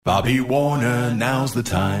Bobby Warner, now's the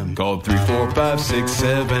time. Call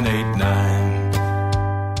 345-6789.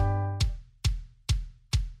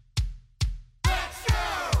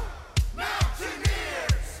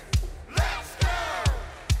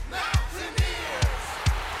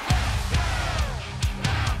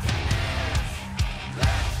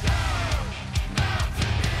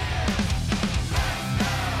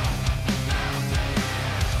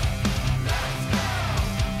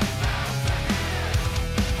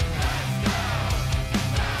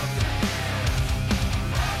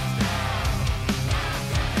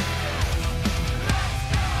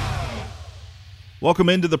 Welcome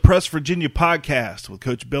into the Press Virginia podcast with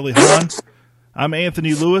Coach Billy Hahn. I'm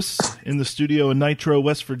Anthony Lewis in the studio in Nitro,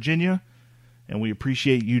 West Virginia, and we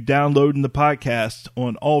appreciate you downloading the podcast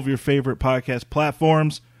on all of your favorite podcast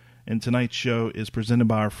platforms. And tonight's show is presented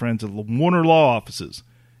by our friends at Warner Law Offices.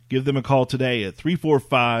 Give them a call today at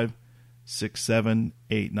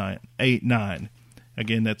 345-6789.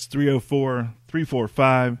 Again, that's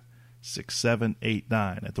 304-345-6789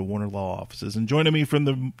 at the Warner Law Offices. And joining me from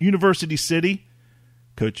the University City,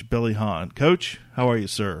 Coach Billy Hahn. Coach, how are you,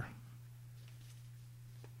 sir?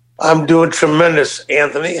 I'm doing tremendous,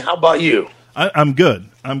 Anthony. How about you? I'm good.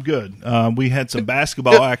 We had some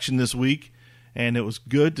basketball action this week, and it was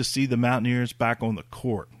good to see the Mountaineers back on the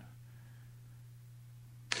court.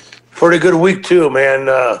 Pretty good week, too, man.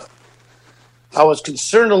 I was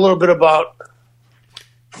concerned a little bit about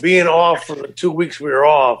being off for the 2 weeks we were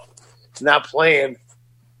off, not playing,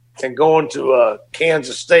 and going to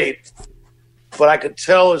Kansas State. But I could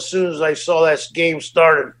tell as soon as I saw that game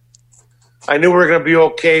started, I knew we were going to be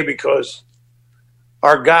okay because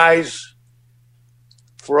our guys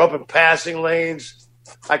were up in passing lanes.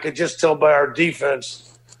 I could just tell by our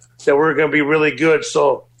defense that we were going to be really good.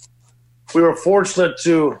 So we were fortunate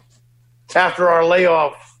to, after our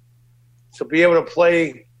layoff, to be able to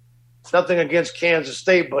play nothing against Kansas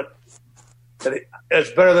State, but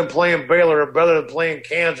it's better than playing Baylor or better than playing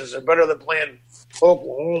Kansas or better than playing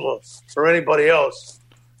Oklahoma or anybody else.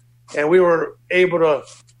 And we were able to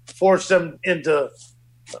force them into an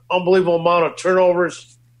unbelievable amount of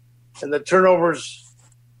turnovers, and the turnovers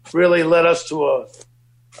really led us to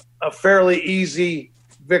a fairly easy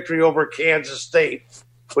victory over Kansas State,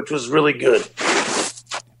 which was really good.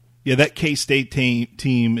 Yeah, that K-State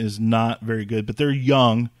team is not very good, but they're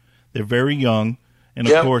young. They're very young, and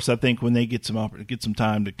of course, I think when they get some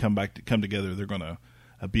time to come together, they're going to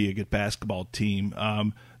be a good basketball team.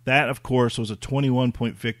 That, of course, was a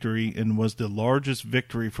 21-point victory and was the largest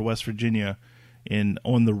victory for West Virginia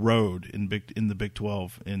on the road in the Big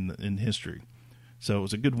 12 in history. So it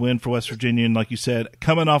was a good win for West Virginia, and like you said,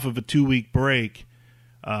 coming off of a 2-week break,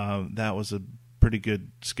 that was a pretty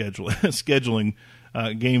good scheduling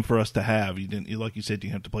game for us to have. You didn't, like you said,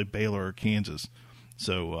 you have to play Baylor or Kansas,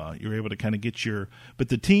 so you were able to kind of get your. But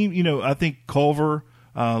the team, I think Culver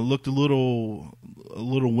looked a little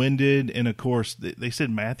winded, and of course they said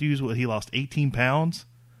Matthews, he lost 18 pounds.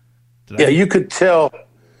 You could tell,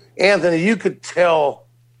 Anthony. You could tell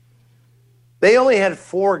they only had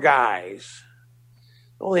 4 guys,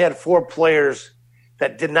 only had 4 players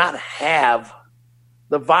that did not have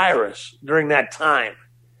the virus during that time,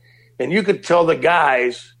 and you could tell the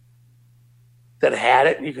guys that had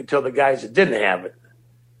it, and you could tell the guys that didn't have it.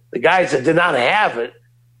 The guys that did not have it,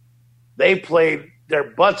 they played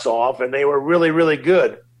their butts off, and they were really, really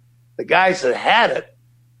good. The guys that had it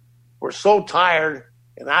were so tired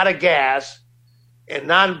and out of gas and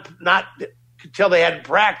not could tell they hadn't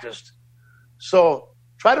practiced. So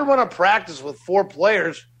try to run a practice with 4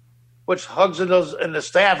 players, which Hugs and the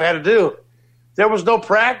staff had to do. There was no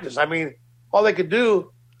practice. I mean, all they could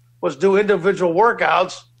do was do individual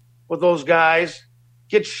workouts with those guys,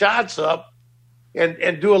 get shots up,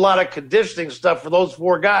 and do a lot of conditioning stuff for those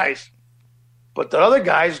 4 guys. But the other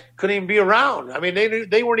guys couldn't even be around. I mean,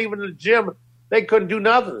 they weren't even in the gym. They couldn't do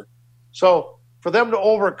nothing. So for them to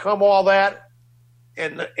overcome all that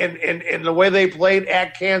and the way they played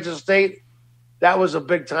at Kansas State, that was a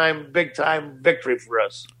big time victory for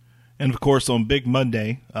us. And of course, on Big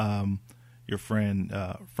Monday, your friend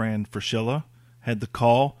Fran Fraschilla had the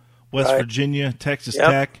call. West Virginia, Texas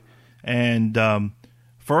Tech, and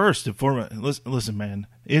first and foremost, listen, man,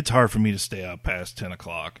 it's hard for me to stay up past 10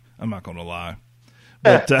 o'clock. I'm not going to lie.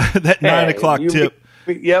 But that 9 o'clock tip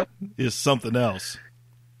is something else.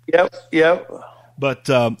 Yep. But,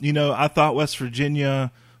 I thought West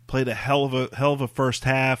Virginia played a hell of a first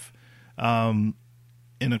half. And,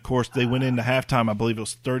 of course, they went into halftime. I believe it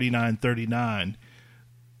was 39-39.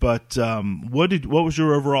 But what was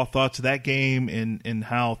your overall thoughts of that game and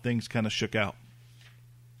how things kind of shook out?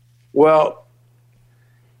 Well,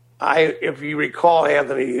 if you recall,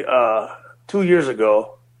 Anthony, 2 years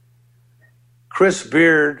ago, Chris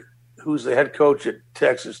Beard, who's the head coach at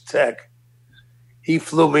Texas Tech, he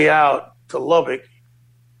flew me out to Lubbock,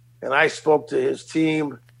 and I spoke to his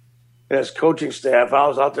team and his coaching staff. I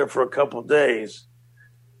was out there for a couple of days.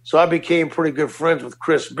 So I became pretty good friends with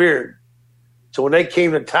Chris Beard. So when they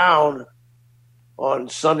came to town on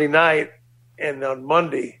Sunday night and on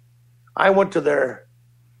Monday, I went to their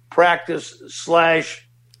practice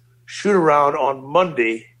 / shoot-around on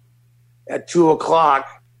Monday at 2 o'clock.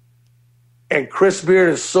 And Chris Beard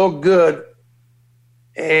is so good,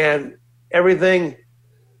 and everything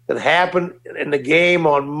that happened in the game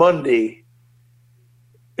on Monday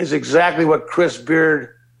is exactly what Chris Beard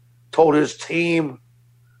told his team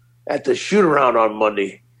at the shoot-around on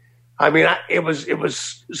Monday. I mean, it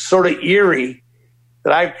was sort of eerie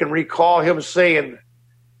that I can recall him saying,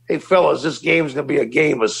 "Hey, fellas, this game's going to be a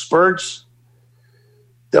game of spurts.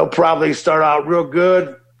 They'll probably start out real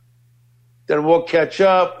good, then we'll catch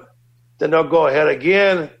up. Then they'll go ahead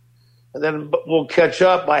again, and then we'll catch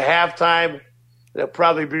up by halftime. It'll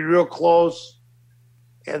probably be real close,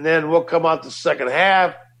 and then we'll come out the second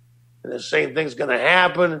half, and the same thing's going to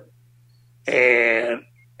happen." And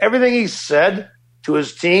everything he said to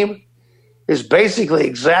his team is basically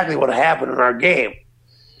exactly what happened in our game.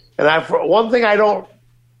 And one thing I don't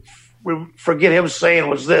forget him saying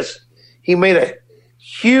was this. He made a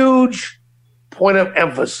huge point of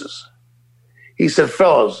emphasis. He said,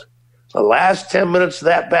 "Fellas, the last 10 minutes of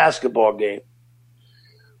that basketball game,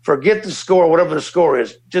 forget the score, whatever the score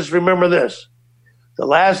is. Just remember this. The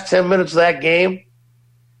last 10 minutes of that game,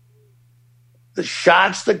 the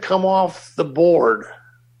shots that come off the board,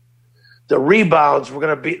 the rebounds,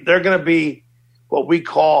 they're going to be what we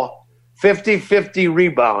call 50-50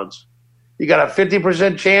 rebounds. You got a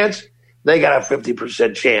 50% chance, they got a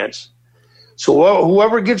 50% chance. So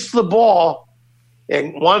whoever gets the ball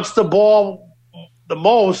and wants the ball the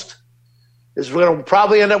most is going to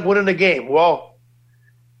probably end up winning the game." Well,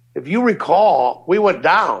 if you recall, we went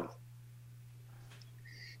down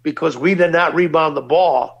because we did not rebound the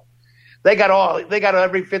ball. They got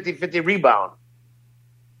every 50-50 rebound.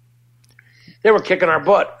 They were kicking our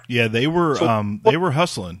butt. Yeah, they were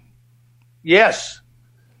hustling. Yes.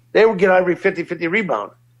 They would get every 50-50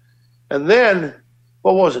 rebound. And then,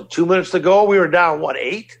 what was it, 2 minutes to go? We were down,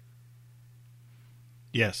 8?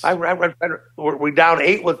 Yes. We're down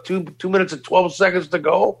 8 with 2 minutes and 12 seconds to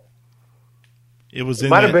go. It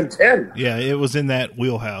might have been 10. Yeah, it was in that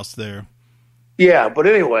wheelhouse there. Yeah, but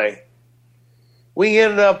anyway, we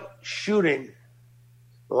ended up shooting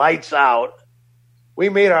lights out.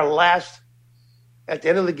 At the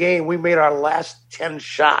end of the game, we made our last 10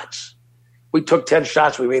 shots. We took 10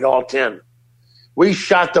 shots. We made all 10. We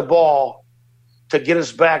shot the ball to get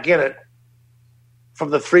us back in it from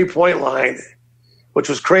the three-point line, which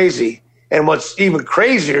was crazy. And what's even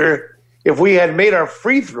crazier, if we had made our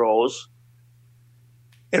free throws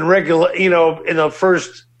in the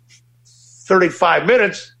first 35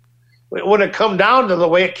 minutes, it wouldn't have come down to the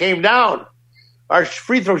way it came down. Our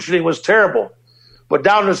free throw shooting was terrible. But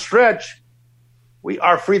down the stretch, we made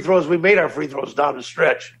our free throws down the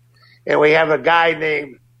stretch. And we have a guy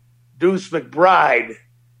named Deuce McBride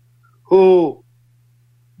who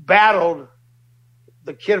battled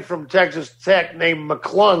the kid from Texas Tech named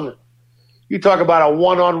McClung. You talk about a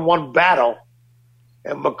one-on-one battle.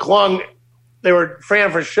 And McClung,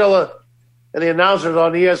 Fran Fraschilla and the announcers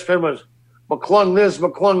on ESPN was McClung this,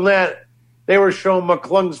 McClung that. They were showing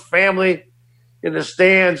McClung's family in the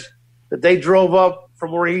stands that they drove up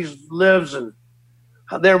from where he lives, and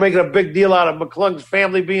they were making a big deal out of McClung's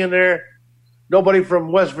family being there. Nobody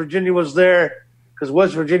from West Virginia was there because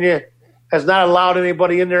West Virginia has not allowed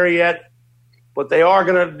anybody in there yet, but they are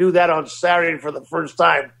going to do that on Saturday for the first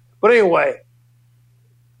time. But anyway,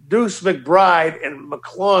 Deuce McBride and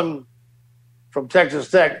McClung from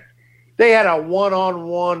Texas Tech, they had a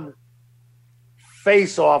one-on-one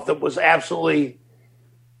face-off that was absolutely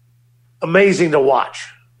amazing to watch.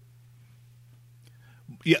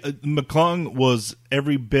 Yeah, McClung was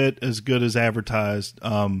every bit as good as advertised.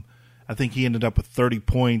 I think he ended up with 30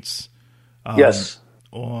 points. Yes.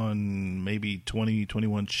 On maybe 20,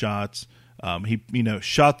 21 shots. He,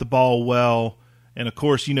 shot the ball well. And, of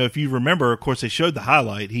course, if you remember, of course, they showed the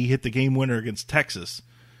highlight. He hit the game winner against Texas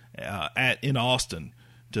in Austin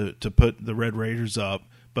to put the Red Raiders up.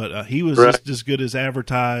 But he was just as good as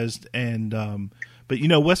advertised. And but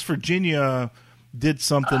West Virginia did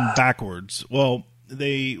something backwards. Well,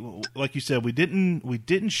 they, like you said, we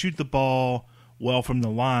didn't shoot the ball well from the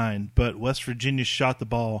line, but West Virginia shot the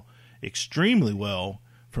ball extremely well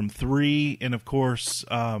from three, and of course,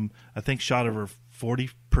 I think shot over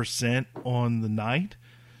 100% on the night.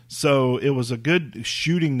 So it was a good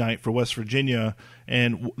shooting night for West Virginia.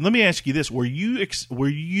 And let me ask you this: were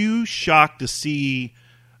you shocked to see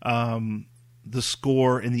the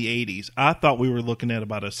score in the 80s? I thought we were looking at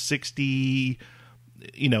about a 60,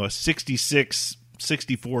 a 66,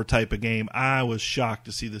 64 type of game. I was shocked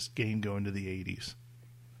to see this game go into the 80s.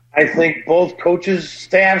 I think both coaches'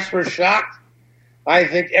 staffs were shocked. I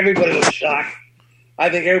think everybody was shocked. I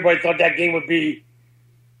think everybody thought that game would be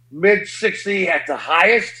mid-60 at the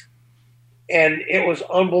highest, and it was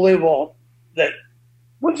unbelievable.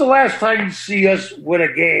 When's the last time you see us win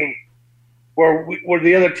a game where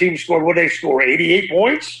the other team scored? What did they score? 88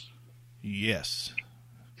 points. Yes,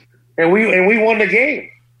 and we won the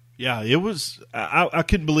game. Yeah, it was. I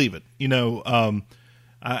couldn't believe it.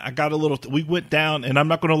 I got a little. We went down, and I'm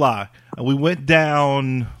not going to lie. We went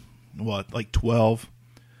down, like 12,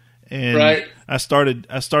 and right. I started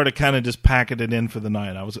kind of just packing it in for the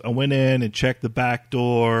night. I went in and checked the back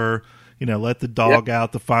door. Let the dog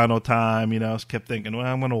out the final time. I kept thinking, well,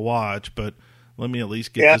 I'm going to watch, but let me at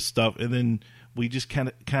least get this stuff. And then we just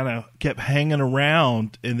kind of kept hanging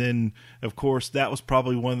around. And then, of course, that was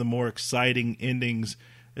probably one of the more exciting endings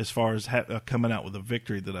as far as coming out with a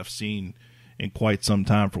victory that I've seen in quite some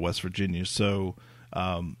time for West Virginia. So,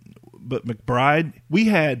 but McBride, we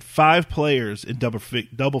had 5 players in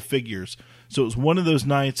double figures. So it was one of those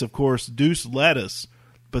nights, of course, Deuce led us,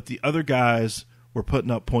 but the other guys were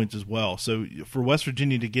putting up points as well. So for West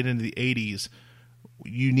Virginia to get into the 80s,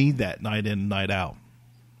 you need that night in, night out.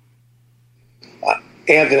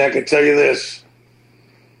 Anthony, I can tell you this.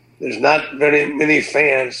 There's not very many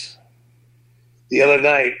fans the other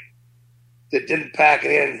night that didn't pack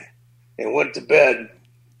it in and went to bed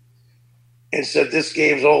and said this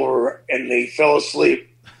game's over, and they fell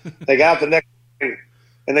asleep. They got the next game,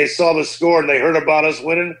 and they saw the score, and they heard about us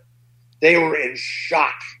winning. They were in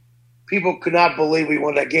shock. People could not believe we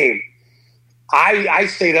won that game. I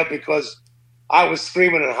stayed up because I was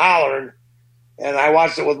screaming and hollering, and I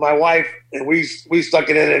watched it with my wife, and we stuck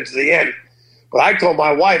it in into the end. But I told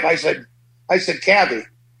my wife, I said, Kathy,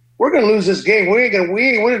 we're going to lose this game. We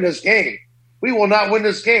ain't winning this game. We will not win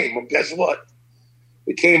this game. Well, guess what?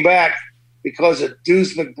 We came back because of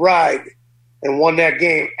Deuce McBride and won that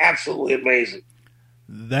game. Absolutely amazing.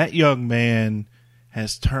 That young man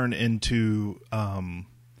has turned into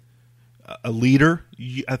a leader.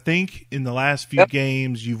 I think in the last few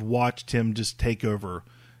games you've watched him just take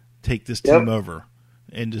this team over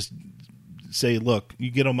and just say, look,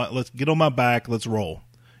 let's get on my back, let's roll.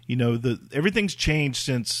 Everything's changed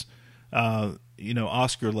since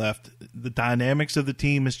Oscar left. The dynamics of the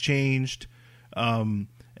team has changed. And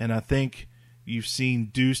I think you've seen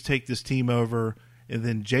Deuce take this team over, and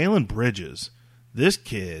then Jalen Bridges, this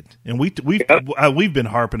kid, and we've been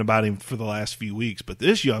harping about him for the last few weeks, but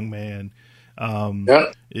this young man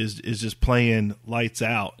is just playing lights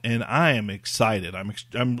out, and I am excited.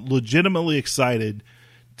 I'm legitimately excited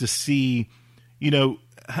to see, and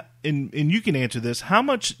you can answer this. How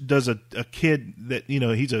much does a kid that,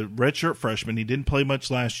 he's a redshirt freshman, he didn't play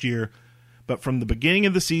much last year, but from the beginning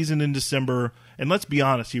of the season in December, and let's be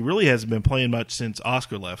honest, he really hasn't been playing much since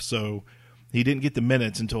Oscar left, so he didn't get the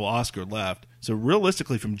minutes until Oscar left. So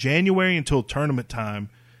realistically, from January until tournament time,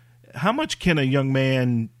 how much can a young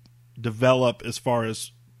man develop as far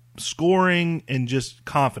as scoring and just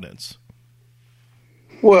confidence?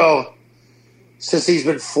 Well, since he's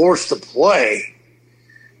been forced to play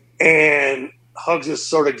and Hugs has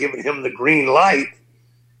sort of given him the green light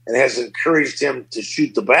and has encouraged him to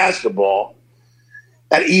shoot the basketball,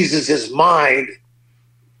 that eases his mind.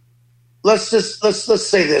 Let's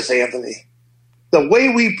say this, Anthony. The way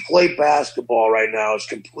we play basketball right now is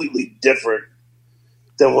completely different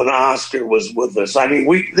than when Oscar was with us. I mean,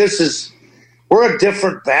 we're a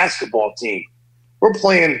different basketball team. We're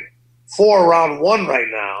playing 4-around-1 right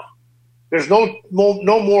now. There's no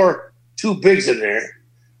more two bigs in there.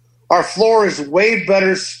 Our floor is way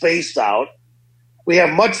better spaced out. We have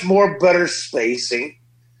much more better spacing.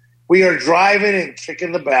 We are driving and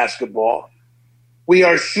kicking the basketball. We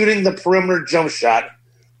are shooting the perimeter jump shot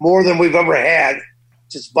more than we've ever had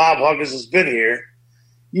since Bob Huggins has been here.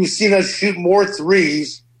 You've seen us shoot more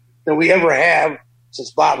threes than we ever have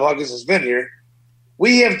since Bob Huggins has been here.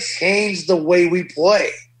 We have changed the way we play.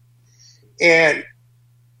 And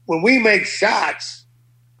when we make shots,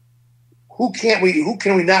 who can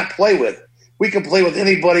we not play with? We can play with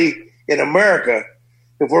anybody in America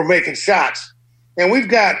if we're making shots. And we've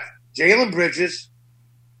got Jalen Bridges,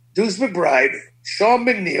 Deuce McBride, Sean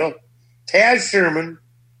McNeil, Taz Sherman,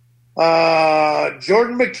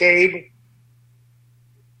 Jordan McCabe,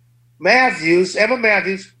 Emma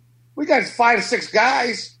Matthews. we got 5, 6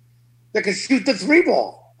 guys that can shoot the 3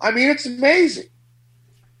 ball. I mean, it's amazing.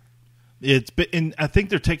 And I think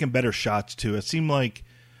they're taking better shots too. It seemed like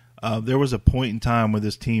there was a point in time where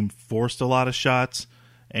this team forced a lot of shots,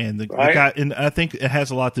 and the guy, and I think it has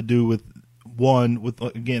a lot to do with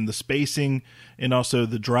again the spacing and also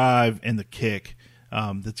the drive and the kick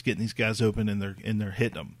that's getting these guys open and they're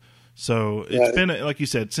hitting them. So it's been, like you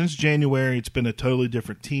said, since January, it's been a totally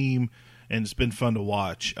different team, and it's been fun to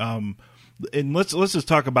watch. And let's just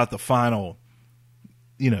talk about the final,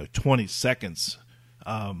 20 seconds.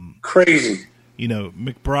 Crazy.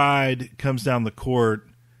 McBride comes down the court,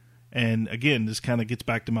 and again, this kind of gets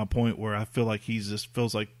back to my point where I feel like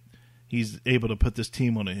feels like he's able to put this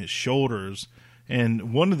team on his shoulders.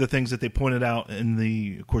 And one of the things that they pointed out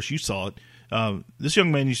of course you saw it, this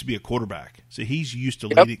young man used to be a quarterback, so he's used to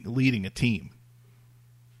leading a team.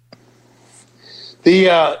 You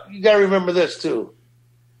got to remember this too.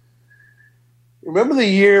 Remember the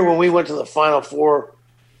year when we went to the Final Four,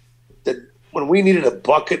 that when we needed a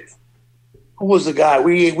bucket, who was the guy?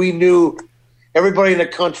 We knew everybody in the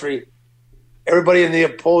country, everybody in the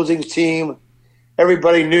opposing team,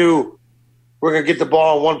 everybody knew we're going to get the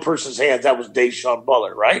ball in one person's hands. That was Da'Sean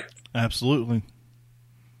Butler, right? Absolutely.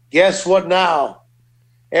 Guess what now?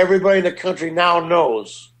 Everybody in the country now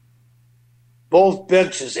knows. Both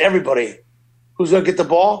benches, everybody. Who's going to get the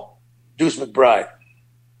ball? Deuce McBride.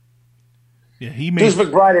 Yeah, Deuce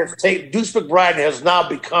McBride has now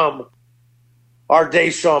become our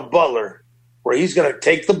Da'Sean Butler, where he's going to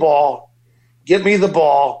take the ball, get me the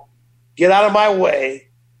ball, get out of my way.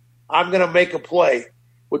 I'm going to make a play,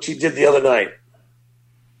 which he did the other night.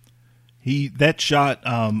 That shot,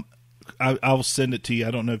 I'll send it to you.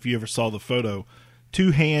 I don't know if you ever saw the photo.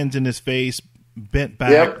 2 hands in his face, bent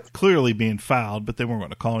back, clearly being fouled, but they weren't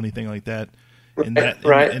going to call anything like that in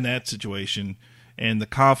that situation. And the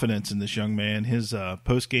confidence in this young man, his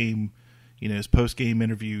post-game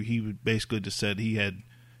interview, he basically just said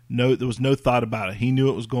there was no thought about it. He knew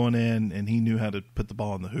it was going in, and he knew how to put the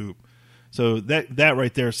ball in the hoop. So that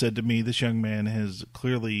right there said to me, this young man has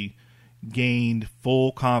clearly gained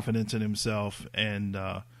full confidence in himself and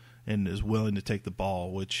is willing to take the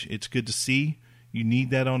ball, which it's good to see. You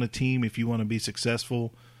need that on a team if you want to be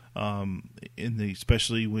successful,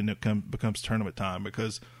 especially when it becomes tournament time,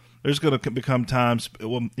 because there's going to become times,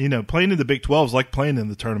 playing in the Big 12 is like playing in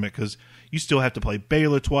the tournament, because you still have to play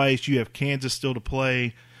Baylor twice. You have Kansas still to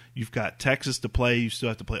play. You've got Texas to play. You still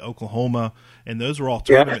have to play Oklahoma, and those are all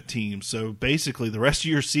tournament teams. So basically, the rest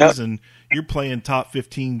of your season, you're playing top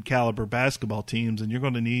 15 caliber basketball teams, and you're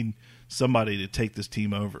going to need somebody to take this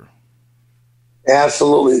team over.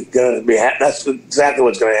 Absolutely, that's exactly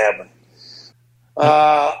what's going to happen.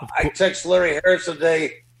 I text Larry Harris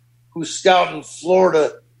today, who's scouting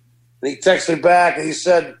Florida, and he texted me back, and he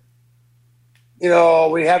said,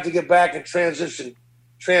 we have to get back in transition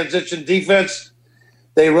defense.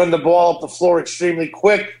 They run the ball up the floor extremely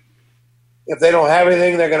quick. If they don't have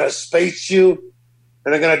anything, they're going to space you,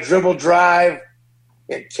 and they're going to dribble drive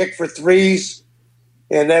and kick for threes.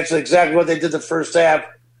 And that's exactly what they did the first half.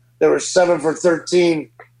 They were 7 for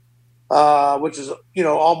 13, which is,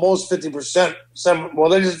 almost 50%.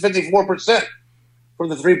 They're just 54% from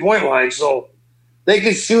the 3-point line. So they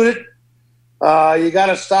can shoot it. You got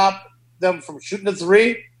to stop them from shooting the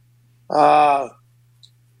 3.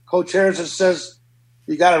 Coach Harrison says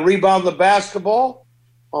you got to rebound the basketball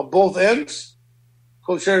on both ends.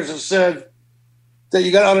 Coach Harrison said that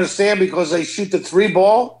you got to understand, because they shoot the 3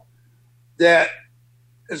 ball, that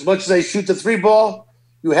as much as they shoot the 3 ball,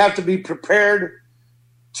 you have to be prepared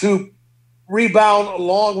to rebound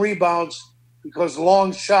long rebounds, because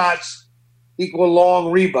long shots equal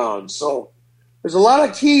long rebounds. So there's a lot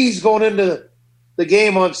of keys going into the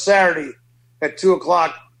game on Saturday at 2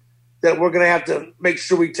 o'clock that we're going to have to make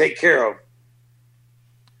sure we take care of.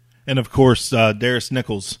 And, of course, Darius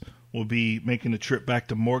Nichols will be making a trip back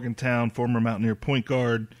to Morgantown, former Mountaineer point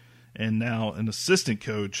guard, and now an assistant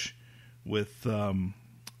coach with the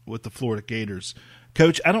Florida Gators.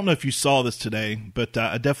 Coach, I don't know if you saw this today, but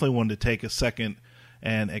I definitely wanted to take a second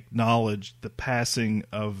and acknowledge the passing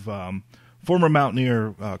of former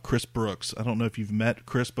Mountaineer Chris Brooks. I don't know if you've met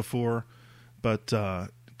Chris before, but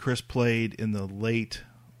Chris played in the late,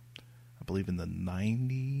 I believe in the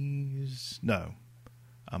 90s. No,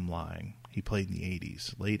 I'm lying. He played in the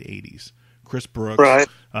 80s, late 80s. Chris Brooks, right.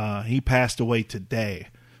 He passed away today.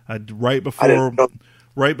 Right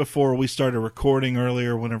before we started recording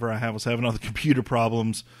earlier, whenever I was having all the computer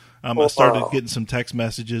problems, I started getting some text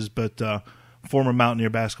messages, but former Mountaineer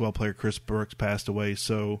basketball player Chris Brooks passed away.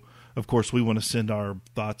 So, of course, we want to send our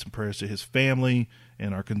thoughts and prayers to his family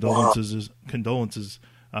and our condolences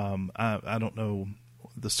I don't know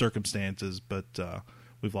the circumstances, but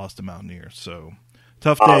we've lost a Mountaineer. So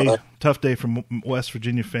tough day from West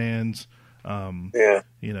Virginia fans.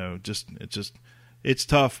 It's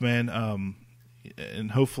tough, man.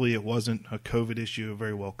 And hopefully it wasn't a COVID issue. It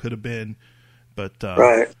very well could have been, but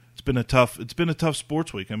it's been a tough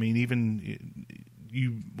sports week. I mean,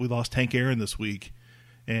 we lost Hank Aaron this week,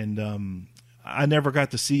 and I never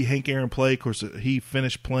got to see Hank Aaron play. Of course, he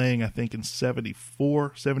finished playing, I think, in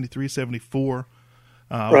 74, 73, 74.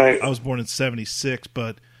 I was born in 76,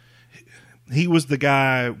 but he was the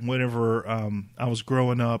guy whenever I was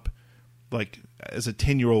growing up, like as a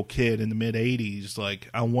 10-year-old kid in the mid-'80s, like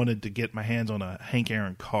I wanted to get my hands on a Hank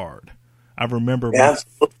Aaron card. I remember my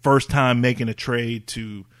first time making a trade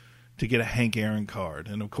to get a Hank Aaron card.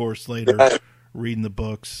 And, of course, later reading the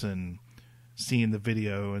books and seeing the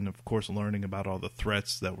video and, of course, learning about all the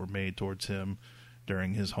threats that were made towards him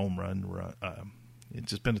during his home run. It's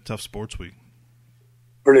just been a tough sports week.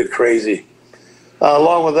 Pretty crazy.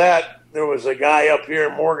 Along with that, there was a guy up here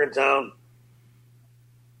in Morgantown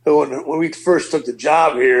who, when we first took the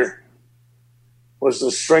job here, was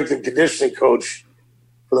the strength and conditioning coach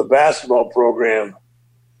for the basketball program.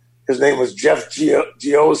 His name was Jeff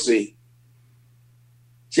Giozzi.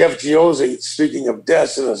 Jeff Giozzi, speaking of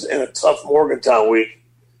deaths in a tough Morgantown week,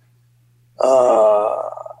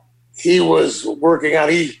 he was working out.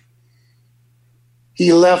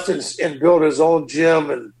 He left and built his own gym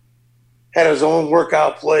and had his own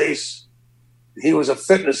workout place. He was a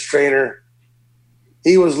fitness trainer.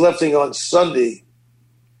 He was lifting on Sunday.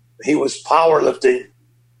 He was powerlifting.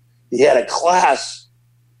 He had a class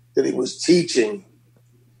that he was teaching,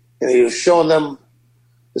 and he was showing them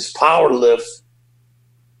this power lift.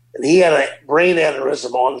 And he had a brain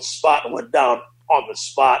aneurysm on the spot and went down on the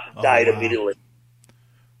spot and died immediately.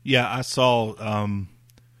 Yeah, I saw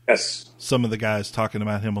some of the guys talking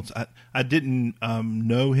about him. I didn't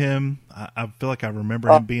know him. I feel like I remember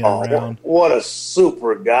him being around. What a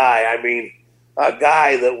super guy. I mean, a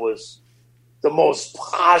guy that was the most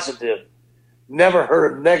positive. Never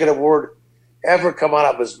heard a negative word ever come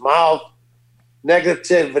out of his mouth.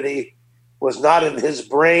 Negativity was not in his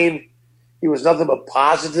brain. He was nothing but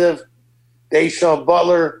positive. Deshaun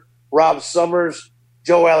Butler, Rob Summers,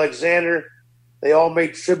 Joe Alexander, they all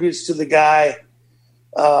made tributes to the guy.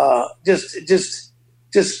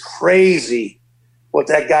 Just crazy what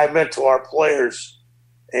that guy meant to our players.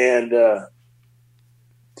 And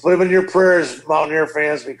put him in your prayers, Mountaineer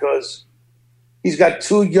fans, because he's got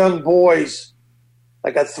two young boys,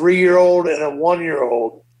 like a 3-year-old and a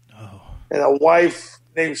 1-year-old, and a wife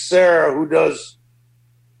named Sarah who does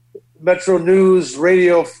Metro News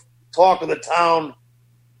radio talk of the town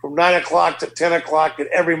from 9 o'clock to 10 o'clock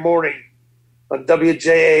every morning on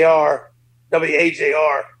WAJR,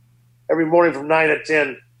 every morning from 9 to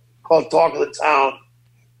 10, called Talk of the Town.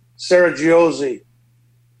 Sarah Giozzi.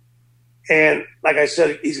 And like I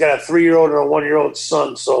said, he's got a 3-year-old and a 1-year-old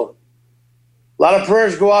son. So a lot of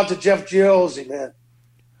prayers go out to Jeff Giozzi, man.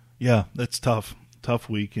 Yeah, that's tough. Tough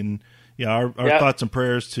week. And, our thoughts and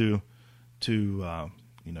prayers to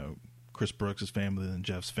Chris Brooks' family and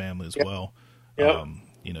Jeff's family as well.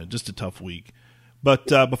 Just a tough week. But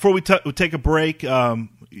before we take a break,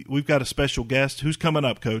 we've got a special guest. Who's coming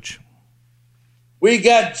up, Coach? We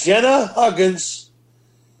got Jenna Huggins,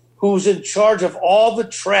 who's in charge of all the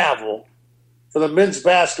travel for the men's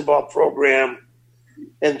basketball program.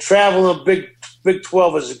 And travel in Big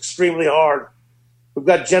 12 is extremely hard. We've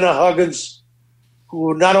got Jenna Huggins,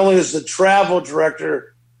 who not only is the travel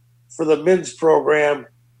director for the men's program,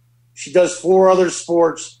 she does 4 other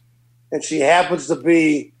sports, and she happens to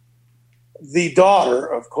be the daughter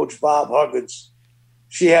of Coach Bob Huggins.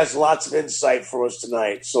 She has lots of insight for us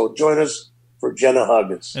tonight. So join us for Jenna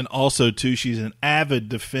Huggins. And also, too, she's an avid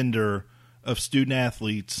defender of student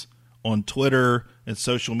athletes on Twitter and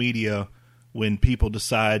social media when people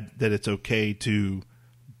decide that it's okay to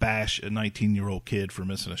bash a 19-year-old kid for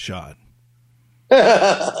missing a shot.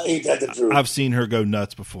 Ain't that the truth? I've seen her go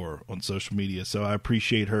nuts before on social media, so I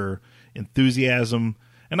appreciate her enthusiasm,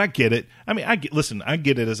 and I get it. I mean, I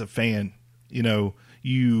get it as a fan.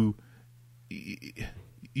 You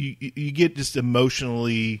get just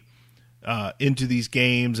emotionally into these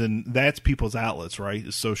games, and that's people's outlets, right?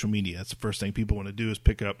 It's social media. That's the first thing people want to do is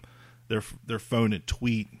pick up their phone and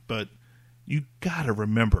tweet. But you got to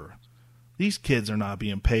remember, these kids are not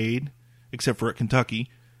being paid, except for at Kentucky,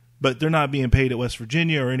 but they're not being paid at West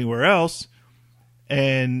Virginia or anywhere else.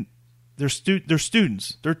 And they're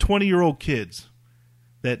students. They're 20-year-old kids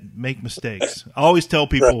that make mistakes. I always tell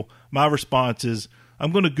people my response is,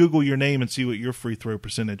 I'm going to Google your name and see what your free throw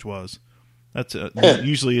percentage was. That's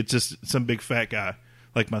usually it's just some big fat guy.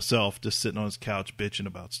 like myself, just sitting on his couch bitching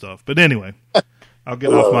about stuff. But anyway, I'll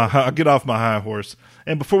get off my high horse.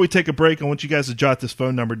 And before we take a break, I want you guys to jot this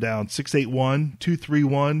phone number down: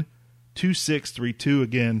 681-231-2632.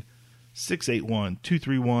 Again,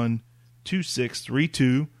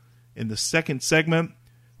 681-231-2632. In the second segment,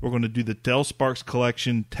 we're going to do the Dell Sparks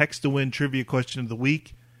Collection Text to Win Trivia Question of the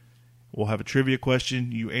Week. We'll have a trivia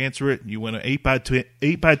question. You answer it, you win an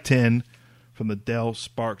 8x10 from the Dell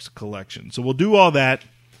Sparks Collection. So we'll do all that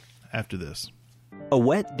after this. A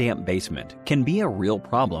wet, damp basement can be a real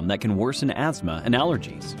problem that can worsen asthma and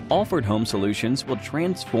allergies. Alford Home Solutions will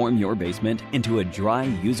transform your basement into a dry,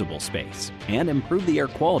 usable space and improve the air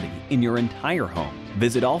quality in your entire home.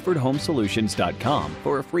 Visit alfordhomesolutions.com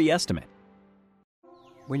for a free estimate.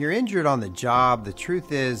 When you're injured on the job, the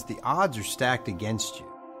truth is the odds are stacked against you.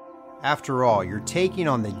 After all, you're taking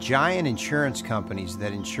on the giant insurance companies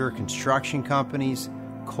that insure construction companies,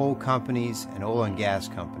 coal companies, and oil and gas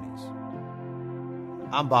companies.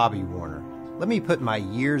 I'm Bobby Warner. Let me put my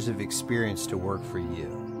years of experience to work for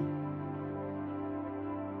you.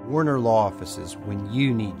 Warner Law Offices, when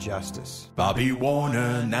you need justice. Bobby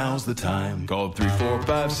Warner, now's the time. Call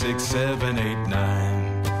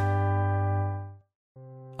 345-6789.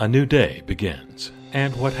 A new day begins,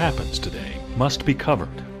 and what happens today must be covered,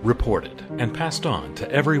 reported, and passed on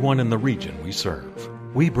to everyone in the region we serve.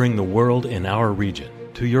 We bring the world in our region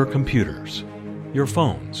to your computers, your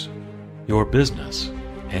phones, your business,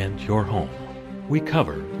 and your home. We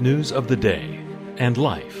cover news of the day and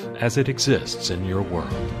life as it exists in your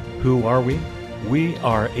world. Who are we? We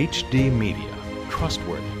are HD Media,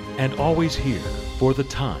 trustworthy and always here for the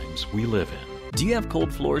times we live in. Do you have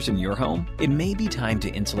cold floors in your home? It may be time to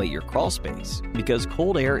insulate your crawl space because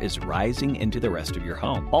cold air is rising into the rest of your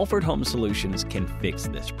home. Alford Home Solutions can fix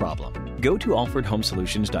this problem. Go to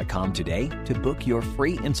alfordhomesolutions.com today to book your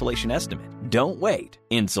free insulation estimate. Don't wait.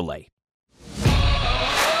 Insulate.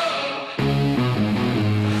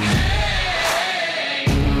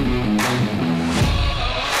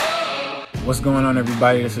 What's going on,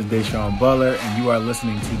 everybody? This is Deshaun Butler, and you are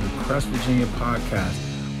listening to the Press Virginia Podcast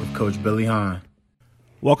with Coach Billy Hahn.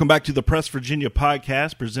 Welcome back to the Press Virginia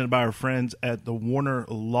Podcast, presented by our friends at the Warner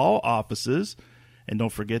Law Offices. And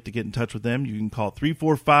don't forget to get in touch with them. You can call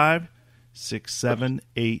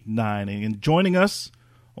 345-6789. And joining us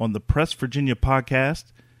on the Press Virginia Podcast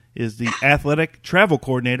is the Athletic Travel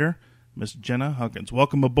Coordinator, Miss Jenna Hunkins.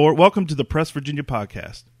 Welcome aboard. Welcome to the Press Virginia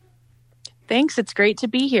Podcast. Thanks. It's great to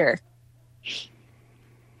be here.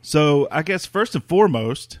 So I guess first and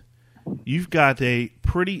foremost, you've got a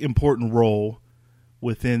pretty important role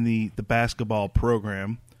within the basketball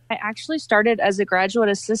program. I actually started as a graduate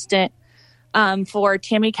assistant for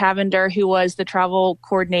Tammy Cavender, who was the travel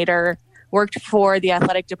coordinator, worked for the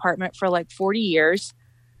athletic department for like 40 years.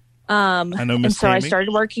 I know Miss So Tammy. I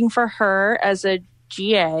started working for her as a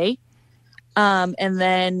GA, and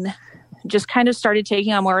then just kind of started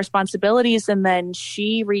taking on more responsibilities. And then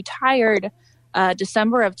she retired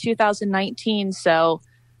December of 2019. So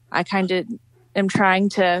I kind of am trying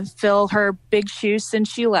to fill her big shoes since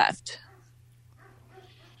she left.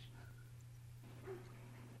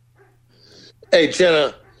 Hey,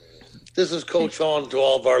 Jenna, this is Coach Hahn to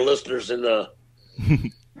all of our listeners. And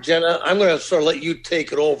Jenna, I'm going to sort of let you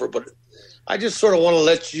take it over, but I just sort of want to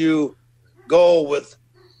let you go with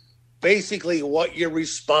basically what your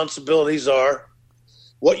responsibilities are,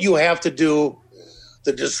 what you have to do,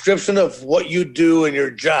 the description of what you do in your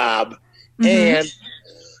job, and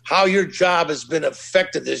how your job has been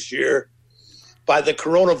affected this year by the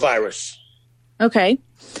coronavirus. Okay.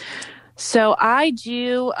 So I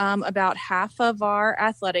do about half of our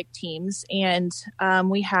athletic teams, and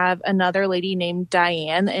we have another lady named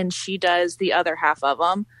Diane, and she does the other half of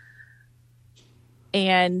them.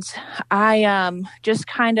 And I just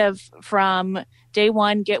kind of from day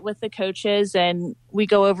one get with the coaches, and we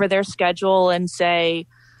go over their schedule and say,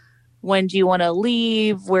 when do you want to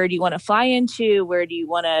leave? Where do you want to fly into? Where do you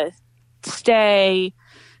want to stay?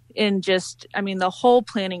 And just, I mean, the whole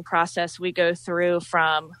planning process we go through,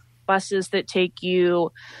 from buses that take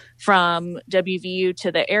you from WVU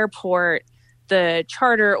to the airport, the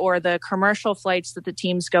charter or the commercial flights that the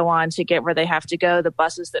teams go on to get where they have to go, the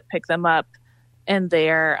buses that pick them up and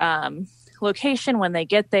their location when they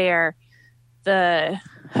get there, the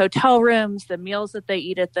hotel rooms, the meals that they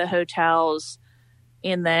eat at the hotels,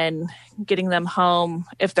 and then getting them home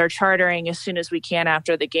if they're chartering as soon as we can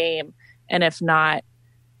after the game, and if not,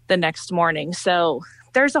 the next morning. So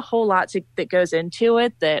there's a whole lot that goes into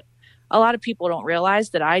it that a lot of people don't realize,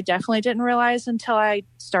 that I definitely didn't realize until I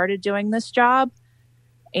started doing this job.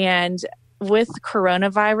 And with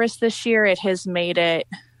coronavirus this year, it has made it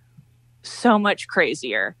so much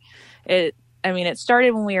crazier. It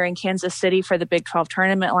started when we were in Kansas City for the Big 12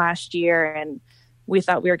 tournament last year, and we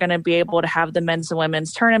thought we were going to be able to have the men's and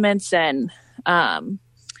women's tournaments. And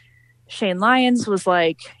Shane Lyons was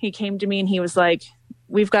like, he came to me and he was like,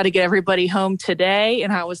 we've got to get everybody home today.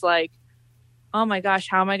 And I was like, oh my gosh,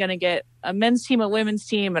 how am I going to get a men's team, a women's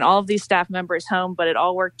team, and all of these staff members home? But it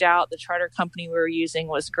all worked out. The charter company we were using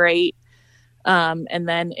was great. And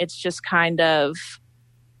then it's just kind of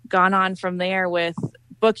gone on from there with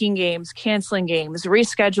booking games, canceling games,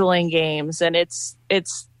 rescheduling games. And it's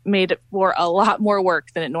made it for a lot more work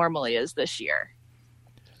than it normally is this year.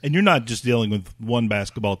 And you're not just dealing with one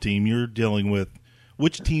basketball team. You're dealing with,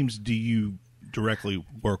 which teams do you directly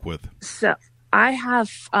work with? So I have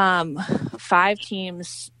 5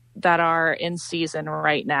 teams that are in season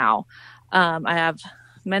right now. I have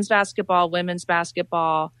men's basketball, women's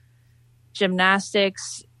basketball,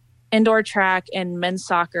 gymnastics, indoor track, and men's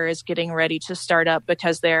soccer is getting ready to start up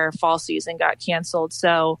because their fall season got canceled.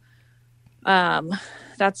 So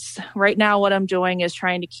that's right now what I'm doing is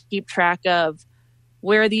trying to keep track of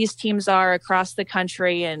where these teams are across the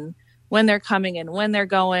country and when they're coming and when they're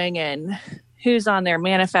going and who's on their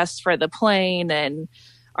manifests for the plane and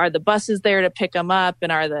are the buses there to pick them up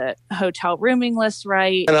and are the hotel rooming lists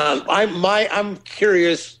right? And I'm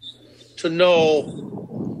curious to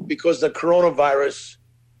know, because the coronavirus,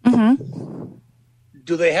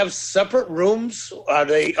 do they have separate rooms? Are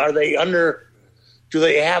they under? Do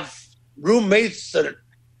they have roommates that?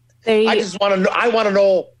 I just want to know. I want to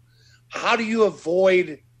know, how do you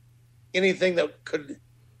avoid anything that could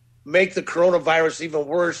make the coronavirus even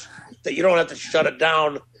worse, that you don't have to shut it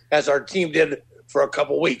down as our team did for a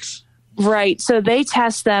couple weeks? Right. So they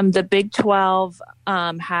test them. The Big 12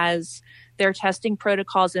 has their testing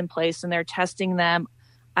protocols in place, and they're testing them.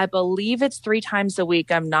 I believe it's 3 times a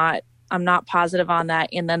week. I'm not positive on that.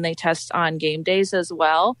 And then they test on game days as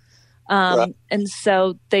well. Right. And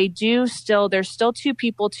so there's still 2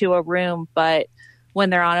 people to a room, but when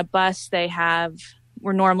they're on a bus, they can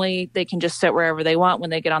just sit wherever they want. When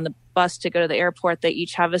they get on the bus to go to the airport, they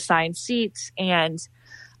each have assigned seats. And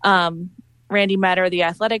Randy Metter, the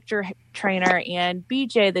athletic trainer, and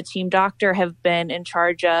BJ, the team doctor, have been in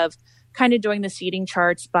charge of kind of doing the seating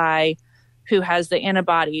charts by who has the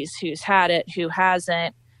antibodies, who's had it, who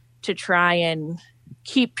hasn't, to try and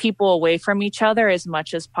keep people away from each other as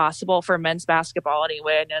much as possible for men's basketball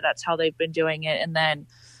anyway. I know that's how they've been doing it. And then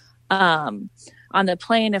on the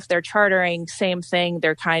plane, if they're chartering, same thing.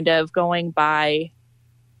 They're kind of going by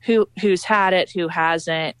who's had it, who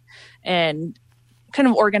hasn't, and kind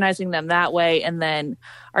of organizing them that way. And then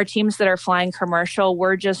our teams that are flying commercial,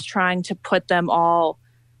 we're just trying to put them all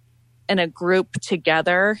in a group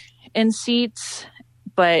together in seats.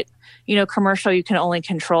 But, commercial, you can only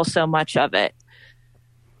control so much of it.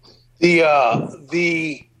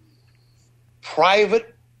 The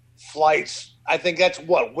private flights, I think that's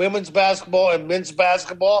what, women's basketball and men's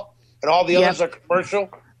basketball, and all the others are commercial?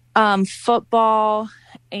 Football,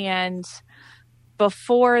 and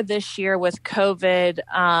before this year with COVID,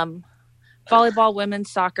 volleyball,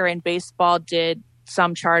 women's soccer, and baseball did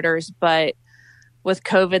some charters, but with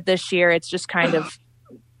COVID this year, it's just kind of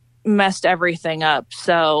messed everything up.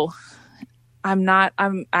 So I'm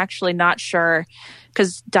actually not sure,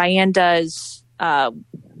 because Diane does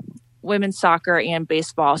women's soccer and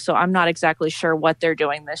baseball, so I'm not exactly sure what they're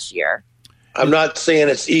doing this year. I'm not saying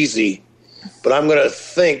it's easy, but I'm going to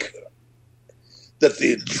think that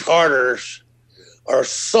the charters are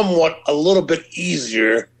somewhat a little bit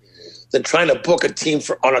easier than trying to book a team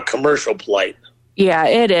on a commercial flight. Yeah,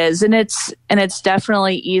 it is. And it's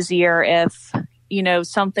definitely easier if,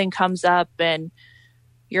 something comes up and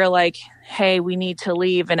you're like, hey, we need to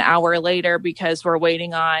leave an hour later because we're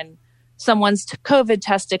waiting on someone's COVID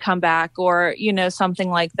test to come back, or, something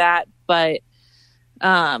like that. But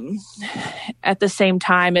at the same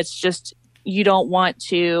time, it's just, you don't want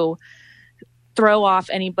to throw off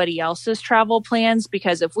anybody else's travel plans,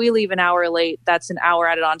 because if we leave an hour late, that's an hour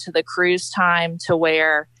added onto the cruise time, to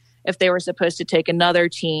where if they were supposed to take another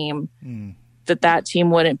team, that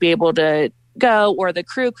team wouldn't be able to go, or the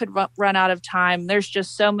crew could run out of time. There's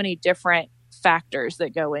just so many different factors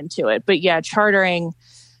that go into it. But yeah, chartering,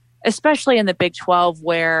 especially in the Big 12,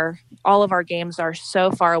 where all of our games are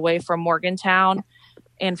so far away from Morgantown,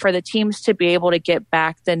 and for the teams to be able to get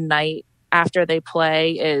back the night after they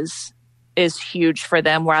play is huge for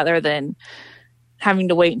them, rather than having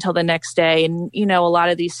to wait until the next day. And, a lot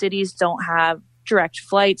of these cities don't have direct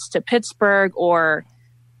flights to Pittsburgh or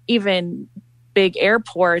even big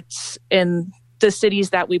airports in the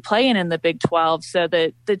cities that we play in the Big 12. So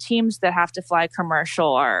the teams that have to fly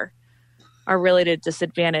commercial are really at a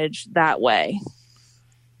disadvantage that way.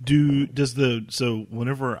 So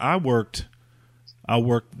whenever I worked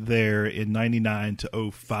there in 99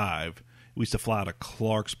 to 05. We used to fly out of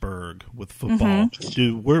Clarksburg with football.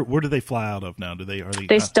 Where do they fly out of now?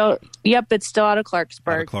 It's still out of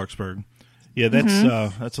Clarksburg. Out of Clarksburg. Yeah,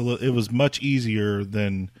 that's a little. It was much easier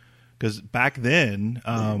than because back then,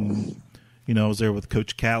 I was there with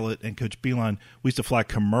Coach Callett and Coach Beeline. We used to fly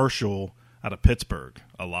commercial out of Pittsburgh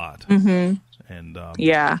a lot, and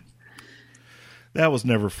that was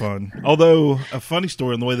never fun. Although a funny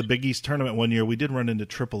story on the way to the Big East tournament one year, we did run into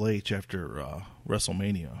Triple H after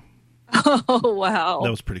WrestleMania. Oh, wow.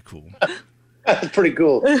 That was pretty cool. That's pretty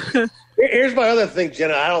cool. Here's my other thing,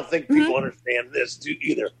 Jenna. I don't think people understand this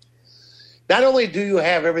either. Not only do you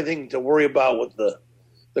have everything to worry about with the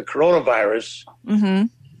coronavirus,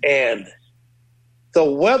 and the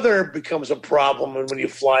weather becomes a problem when you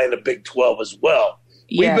fly in the Big 12 as well.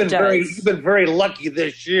 Yeah, we've been very lucky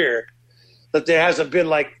this year that there hasn't been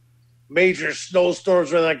like major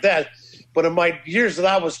snowstorms or anything like that. But in my years that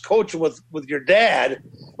I was coaching with your dad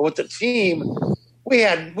and with the team, we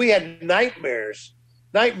had nightmares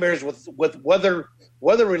with weather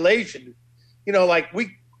relation.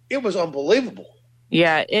 It was unbelievable.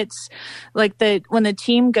 Yeah, it's like when the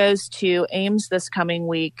team goes to Ames this coming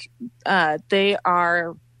week, they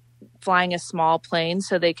are flying a small plane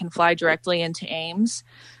so they can fly directly into Ames.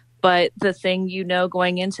 But the thing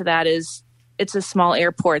going into that is it's a small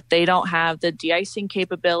airport. They don't have the de-icing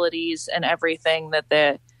capabilities and everything that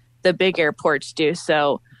the big airports do.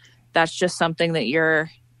 So that's just something that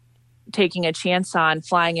you're taking a chance on,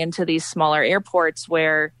 flying into these smaller airports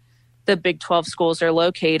where the Big 12 schools are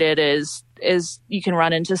located is you can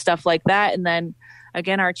run into stuff like that. And then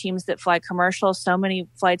again, our teams that fly commercial, so many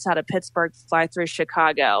flights out of Pittsburgh fly through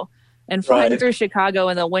Chicago, and flying through Chicago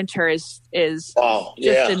in the winter is just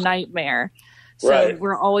a nightmare. So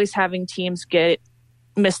we're always having teams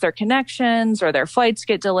miss their connections or their flights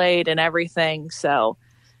get delayed and everything. So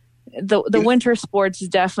the winter sports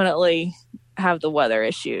definitely have the weather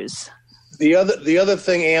issues. The other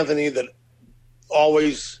thing, Anthony, that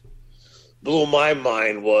always blew my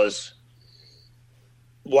mind was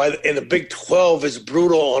why in the Big 12 is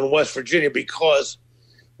brutal on West Virginia, because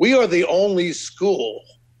we are the only school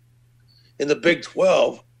in the Big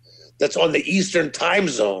 12 that's on the Eastern time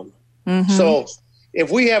zone. So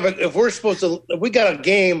if we got a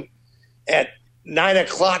game at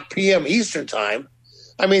 9:00 p.m. Eastern time,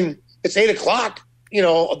 I mean, it's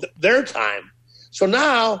 8:00, their time. So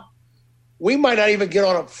now we might not even get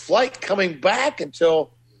on a flight coming back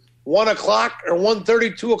until 1:00 or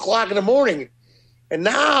 1:30, 2:00 in the morning. And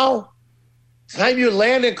now, time you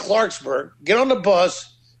land in Clarksburg, get on the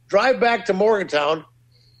bus, drive back to Morgantown,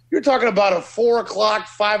 you're talking about a 4:00,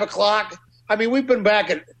 5:00. I mean, we've been back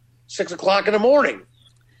at 6:00 in the morning.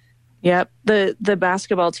 Yep. The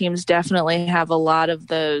basketball teams definitely have a lot of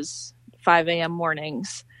those 5 a.m.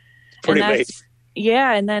 mornings. Pretty amazing.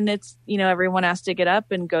 Yeah. And then it's, everyone has to get up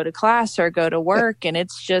and go to class or go to work. And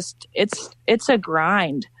it's just, it's a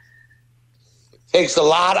grind. Takes a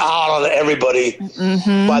lot out of everybody.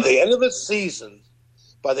 By the end of the season,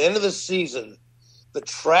 the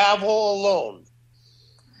travel alone,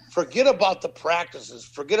 forget about the practices,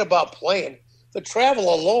 forget about playing. The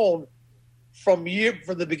travel alone from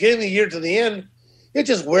the beginning of the year to the end, it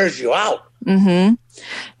just wears you out.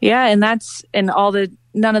 Yeah, and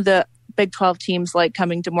none of the Big 12 teams like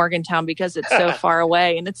coming to Morgantown because it's so far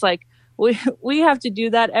away, and it's like we have to do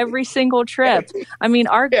that every single trip. I mean,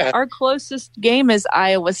 our closest game is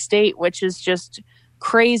Iowa State, which is just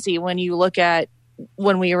crazy when you look at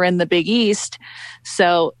when we were in the Big East.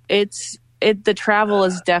 So the travel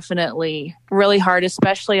is definitely really hard,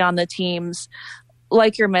 especially on the teams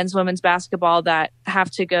like your men's, women's basketball that have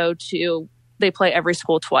to they play every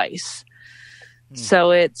school twice. So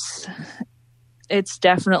it's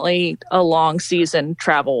definitely a long season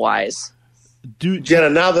travel wise. Jenna,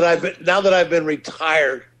 now that I've been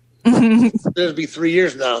retired, it'll be 3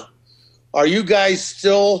 years now. Are you guys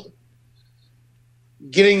still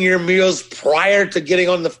getting your meals prior to getting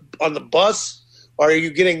on the bus? Or are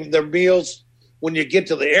you getting their meals when you get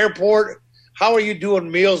to the airport? How are you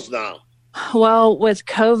doing meals now? Well, with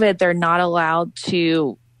COVID, they're not allowed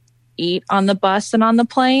to eat on the bus and on the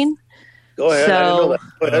plane. Go ahead. So, I didn't know that.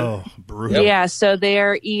 Go ahead. Oh, brutal. Yeah, so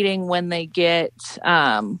they're eating when they get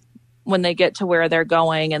to where they're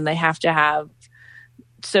going, and they have to have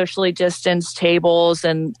socially distanced tables.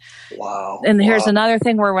 And here's another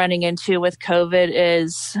thing we're running into with COVID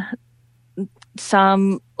is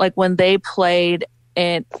like when they played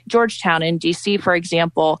in Georgetown in DC, for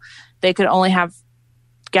example, they could only have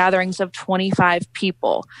gatherings of 25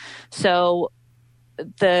 people. So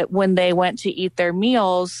when they went to eat their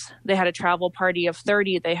meals, they had a travel party of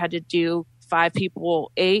 30. They had to do 5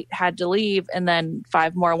 people, 8 had to leave, and then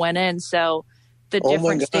 5 more went in. So the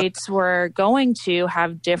different states we're going to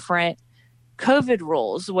have different COVID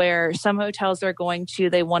rules, where some hotels are going to,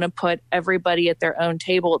 they want to put everybody at their own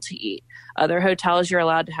table to eat. Other hotels, you're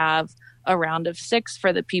allowed to have a round of 6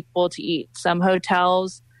 for the people to eat. Some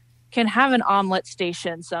hotels can have an omelet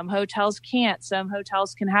station. Some hotels can't. Some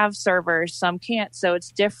hotels can have servers. Some can't. So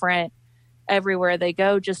it's different everywhere they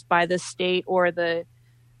go, just by the state or the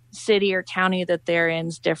city or county that they're in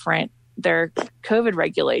is different, their COVID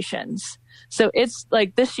regulations. So it's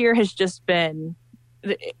like this year has just been,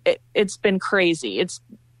 it's been crazy.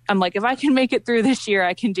 I'm like, if I can make it through this year,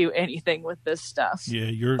 I can do anything with this stuff. Yeah,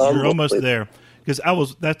 you're almost there. Because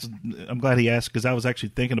I'm glad he asked, because I was actually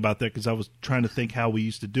thinking about that, because I was trying to think how we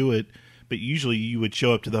used to do it. But usually you would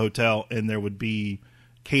show up to the hotel and there would be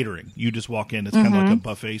catering. You just walk in. It's kind of like a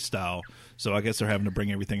buffet style. So I guess they're having to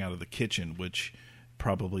bring everything out of the kitchen, which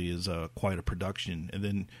probably is quite a production. And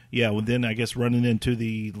then, then I guess running into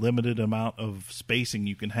the limited amount of spacing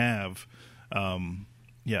you can have. I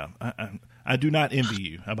do not envy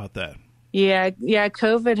you. How about that? Yeah.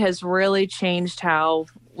 COVID has really changed how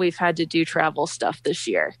we've had to do travel stuff this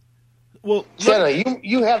year. Well, Jenna,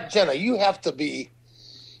 you have to be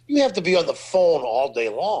on the phone all day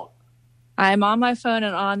long. I'm on my phone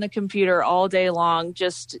and on the computer all day long,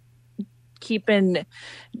 just keeping,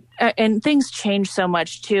 and things change so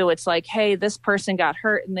much too. It's like, hey, this person got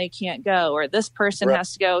hurt and they can't go, or this person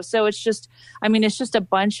has to go. So it's just a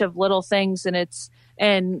bunch of little things.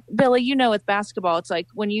 And Billy, with basketball, it's like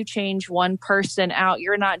when you change one person out,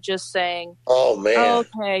 you're not just saying, oh man,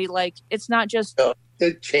 okay, like it's not just,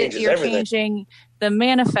 it changes you're everything. Changing the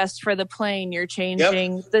manifest for the plane. You're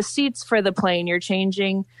changing the seats for the plane. You're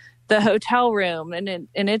changing the hotel room. And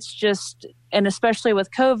it's just, and especially with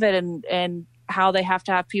COVID and how they have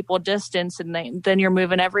to have people distance, and then you're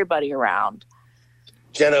moving everybody around.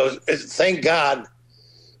 Jenna, thank God,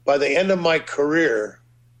 by the end of my career,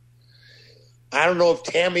 I don't know if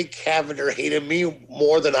Tammy Cavender hated me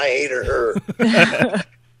more than I hated her.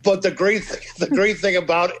 But the great thing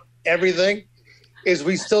about everything is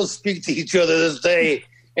we still speak to each other this day.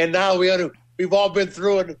 And now we've all been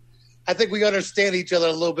through it. I think we understand each other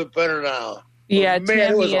a little bit better now. Yeah,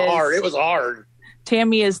 man, it was hard. It was hard.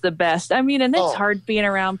 Tammy is the best. I mean, and it's hard being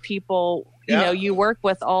around people, you work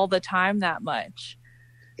with all the time that much.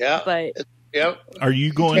 Yeah. But are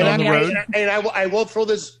you going on the road? And I will throw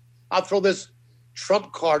this. I'll throw this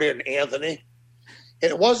trump card in, Anthony.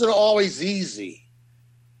 It wasn't always easy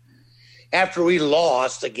after we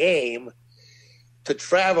lost a game to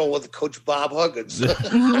travel with Coach Bob Huggins.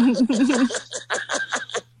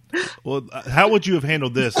 Well, how would you have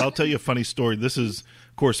handled this? I'll tell you a funny story. This is,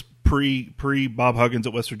 of course, pre Bob Huggins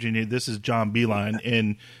at West Virginia. This is John Beilein,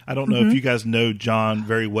 and I don't know if you guys know John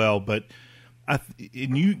very well, but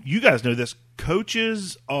you guys know this.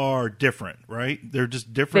 Coaches are different, right? They're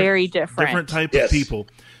just different, very different type of people.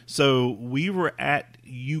 So we were at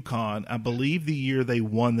UConn, I believe, the year they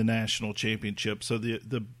won the national championship. So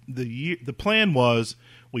the plan was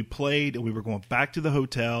we played and we were going back to the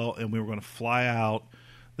hotel and we were going to fly out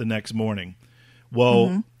the next morning.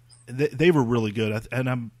 Well, they were really good, and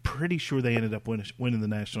I'm pretty sure they ended up winning the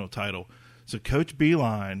national title. So Coach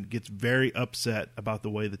Beilein gets very upset about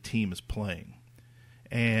the way the team is playing,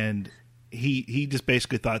 and he just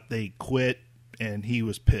basically thought they quit, and he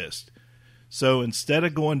was pissed. So instead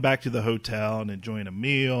of going back to the hotel and enjoying a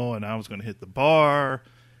meal, and I was going to hit the bar,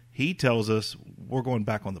 he tells us we're going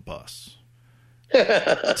back on the bus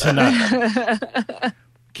tonight.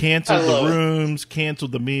 Canceled the rooms,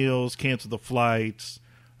 canceled the meals, canceled the flights.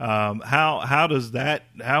 How would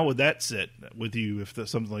that sit with you if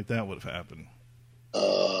something like that would have happened?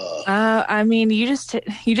 I mean, you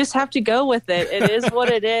just have to go with it. It is what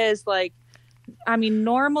it is. Like, I mean,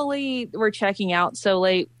 normally we're checking out so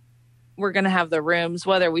late, we're going to have the rooms,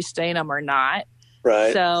 whether we stay in them or not.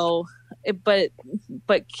 Right. So, but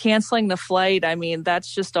canceling the flight, I mean,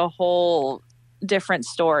 that's just a whole different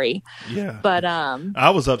story. Yeah. But I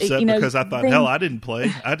was upset because I thought, hell, I didn't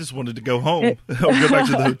play. I just wanted to go home or go back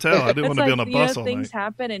to the hotel. I didn't want to be on a bus all night. Things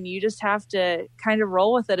happen, and you just have to kind of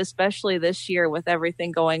roll with it, especially this year with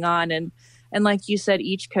everything going on. And like you said,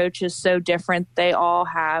 each coach is so different. They all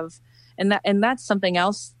have, and that's something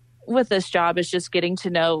else with this job, is just getting to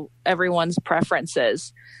know everyone's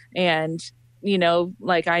preferences. And,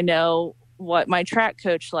 like I know what my track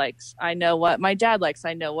coach likes. I know what my dad likes.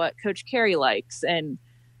 I know what Coach Carey likes. And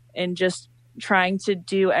just trying to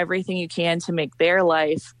do everything you can to make their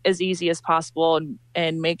life as easy as possible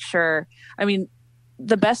and make sure, I mean,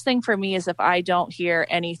 the best thing for me is if I don't hear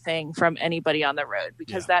anything from anybody on the road,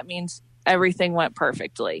 because that means everything went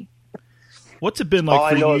perfectly. What's it been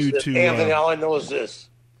like for you to... Anthony, all I know is this.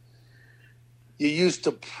 You used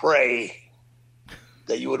to pray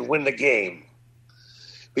that you would win the game,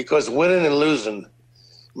 because winning and losing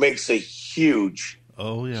makes a huge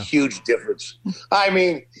difference. I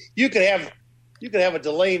mean, you could have a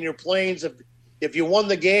delay in your planes if you won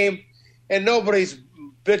the game and nobody's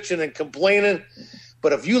bitching and complaining.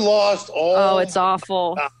 But if you lost, it's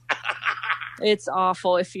awful. It's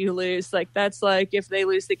awful if you lose. Like, that's like if they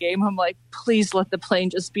lose the game, I'm like, please let the plane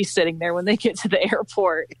just be sitting there when they get to the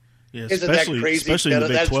airport. Yeah, isn't that crazy? Especially in the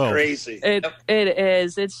Big That's 12. Crazy. It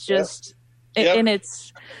is. It's just, and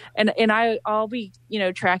it's, and I'll be,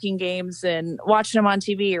 tracking games and watching them on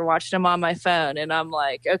TV or watching them on my phone, and I'm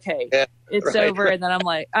like, okay, it's over, and then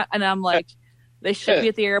I'm like, they should be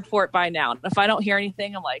at the airport by now. And if I don't hear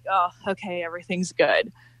anything, I'm like, oh, okay, everything's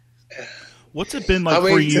good. What's it been like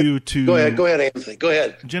for you to go ahead, Anthony. Go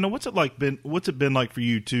ahead, Jenna. What's it been like for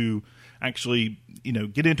you to actually,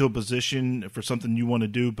 get into a position for something you want to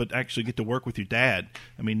do, but actually get to work with your dad?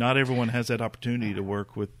 I mean, not everyone has that opportunity to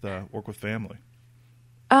work with family.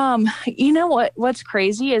 You know what's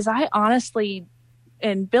crazy is I honestly,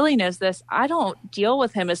 and Billy knows this, I don't deal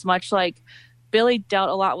with him as much. Like, Billy dealt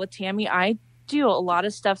a lot with Tammy. I do a lot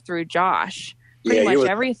of stuff through Josh. Pretty much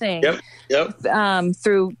everything. Yep.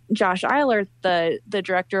 Through Josh Eiler, the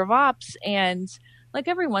director of ops, and like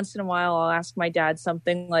every once in a while I'll ask my dad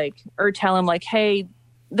something, like, or tell him like, hey,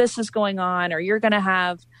 this is going on, or you're going to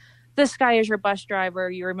have this guy as your bus driver.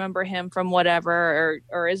 You remember him from whatever,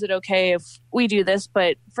 or is it okay if we do this?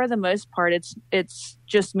 But for the most part, it's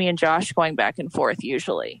just me and Josh going back and forth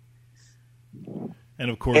usually. And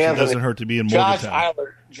of course, Anthony, it doesn't hurt to be in Morgantown.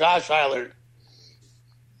 Josh Eiler.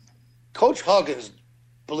 Coach Huggins,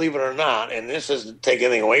 believe it or not, and this isn't take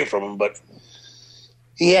anything away from him, but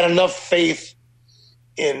he had enough faith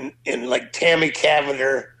in like Tammy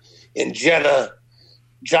Cavender, in Jenna,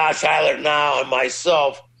 Josh Eiler now, and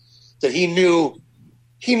myself, that he knew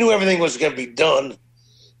everything was going to be done,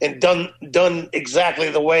 and done exactly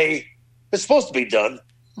the way it's supposed to be done.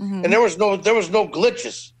 Mm-hmm. And there was no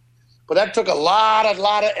glitches, but that took a lot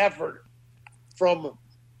of effort from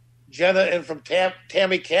Jenna and from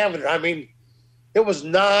Tammy Cavender. I mean, it was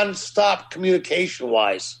nonstop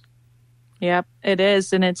communication-wise. Yep, it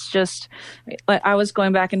is. And it's just, like, I was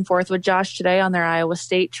going back and forth with Josh today on their Iowa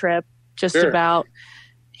State trip, just about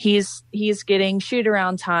he's getting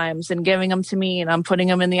shoot-around times and giving them to me, and I'm putting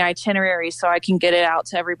them in the itinerary so I can get it out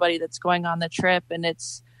to everybody that's going on the trip. And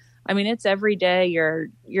it's every day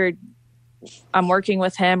I'm working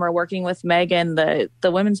with him or working with Megan, the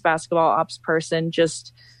women's basketball ops person,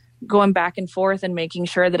 just going back and forth and making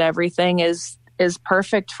sure that everything is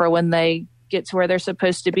perfect for when they get to where they're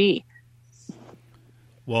supposed to be.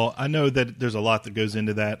 Well, I know that there's a lot that goes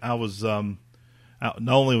into that. I was not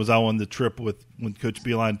only was I on the trip when Coach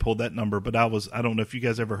Beilein pulled that number, but I don't know if you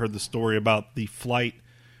guys ever heard the story about the flight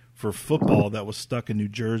for football that was stuck in New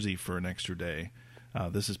Jersey for an extra day.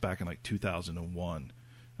 This is back in like 2001.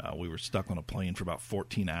 We were stuck on a plane for about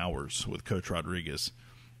 14 hours with Coach Rodriguez.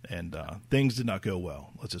 And things did not go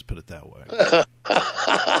well. Let's just put it that way.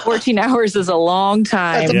 14 hours is a long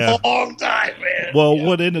time. That's a long time, man. Well,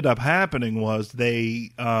 what ended up happening was we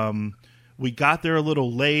got there a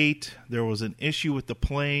little late. There was an issue with the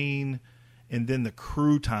plane, and then the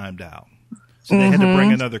crew timed out. So they had to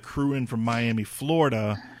bring another crew in from Miami,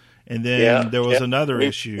 Florida, and then there was another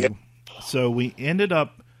issue. So we ended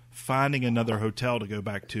up finding another hotel to go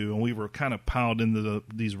back to, and we were kind of piled into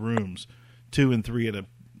these rooms, 2 and 3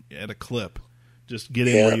 at a clip, just get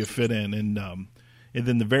in where you fit in, and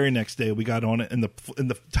then the very next day we got on it, and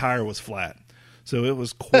the tire was flat, so it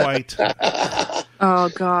was quite. Oh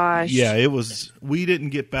gosh! Yeah, it was. We didn't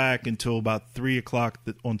get back until about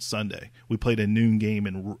 3:00 on Sunday. We played a noon game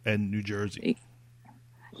in New Jersey.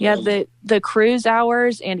 Yeah, the cruise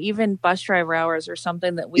hours and even bus driver hours are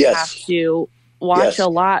something that we have to watch a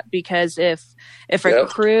lot, because if a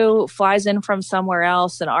crew flies in from somewhere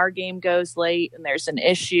else and our game goes late and there's an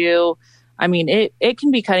issue, I mean, it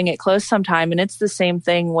can be cutting it close sometime. And it's the same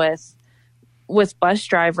thing with bus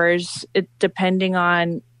drivers, depending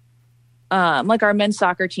on, like our men's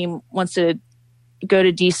soccer team wants to go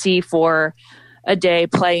to DC for a day,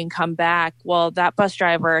 play, and come back. Well, that bus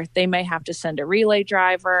driver, they may have to send a relay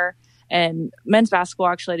driver, and men's basketball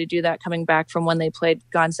actually had to do that coming back from when they played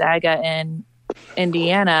Gonzaga in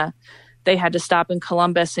Indiana. they had to stop in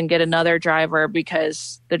Columbus and get another driver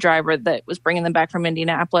because the driver that was bringing them back from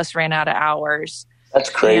Indianapolis ran out of hours. That's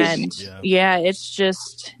crazy. And it's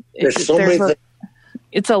just there's so many things.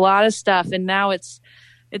 It's a lot of stuff. And now it's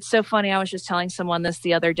so funny. I was just telling someone this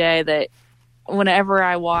the other day that whenever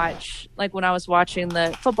I watch, like when I was watching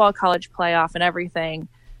the football college playoff and everything,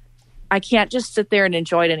 I can't just sit there and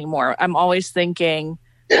enjoy it anymore. I'm always thinking,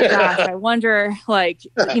 gosh, I wonder,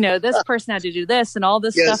 this person had to do this and all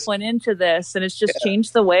this stuff went into this, and it's just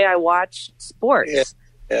changed the way I watch sports.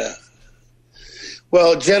 Yeah.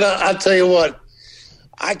 Well, Jenna, I'll tell you what,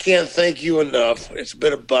 I can't thank you enough. It's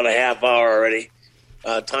been about a half hour already.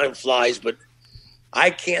 Time flies, but I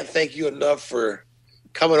can't thank you enough for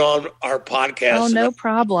coming on our podcast. Oh, no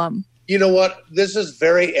problem. You know what? This is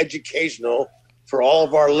very educational for all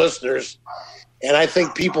of our listeners. And I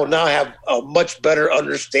think people now have a much better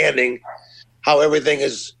understanding how everything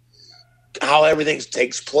takes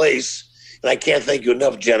place. And I can't thank you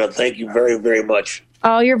enough, Jenna. Thank you very, very much.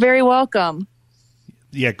 Oh, you're very welcome.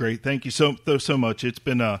 Yeah, great. Thank you so much. It's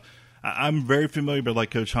been I'm very familiar, but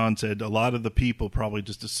like Coach Hahn said, a lot of the people probably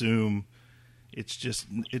just assume it's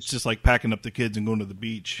just like packing up the kids and going to the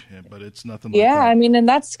beach, but it's nothing like that. I mean, and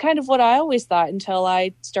that's kind of what I always thought until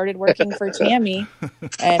I started working for Tammy.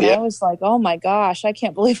 And I was like, oh my gosh, I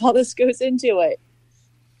can't believe all this goes into it.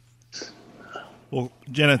 Well,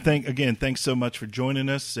 Jenna, thanks so much for joining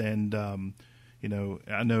us. And, I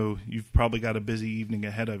know you've probably got a busy evening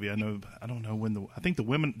ahead of you. I don't know I think the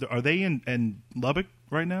women, are they in Lubbock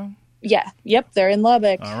right now? Yeah. Yep. They're in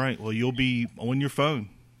Lubbock. All right. Well, you'll be on your phone.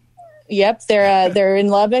 Yep, they're in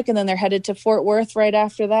Lubbock, and then they're headed to Fort Worth right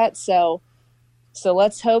after that. So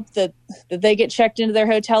let's hope that they get checked into their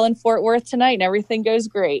hotel in Fort Worth tonight and everything goes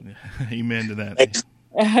great. Amen to that.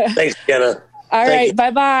 Thanks, Jenna. All right,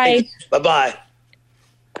 bye-bye. Bye-bye.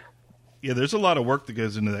 Yeah, there's a lot of work that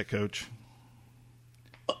goes into that, Coach.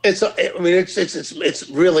 It's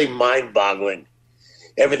really mind-boggling,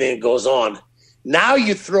 everything that goes on. Now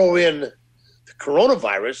you throw in the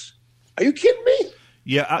coronavirus. Are you kidding me?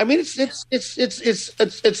 Yeah, it's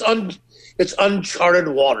uncharted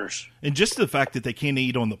waters. And just the fact that they can't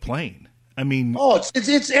eat on the plane. I mean,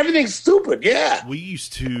 it's everything's stupid. Yeah, we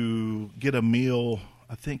used to get a meal,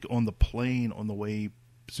 I think, on the plane on the way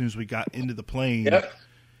as soon as we got into the plane. Yep.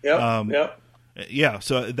 Yeah,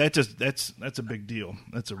 so that's a big deal.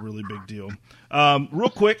 That's a really big deal. Real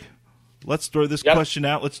quick, let's throw this question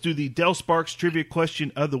out. Let's do the Dell Sparks trivia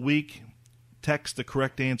question of the week. Text the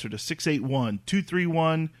correct answer to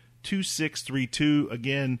 681-231-2632.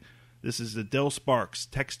 Again, this is the Dell Sparks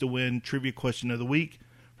Text to Win trivia question of the week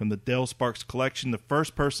from the Dell Sparks collection. The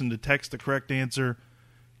first person to text the correct answer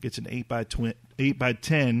gets an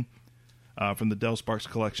 8x10 from the Dell Sparks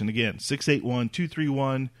collection. Again,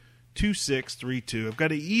 681-231-2632. I've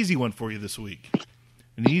got an easy one for you this week.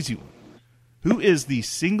 An easy one. Who is the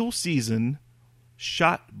single-season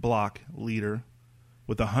shot block leader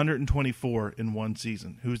with 124 in one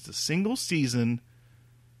season? Who's the single-season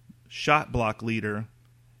shot block leader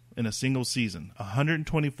in a single season?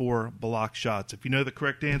 124 block shots. If you know the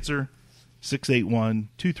correct answer,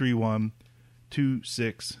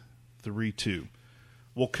 681-231-2632.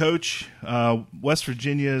 Well, Coach, West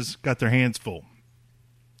Virginia's got their hands full.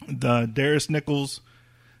 The Darius Nichols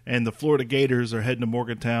and the Florida Gators are heading to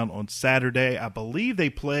Morgantown on Saturday. I believe they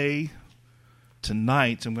play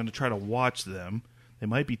tonight, so I'm going to try to watch them. They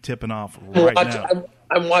might be tipping off now.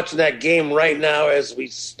 I'm watching that game right now as we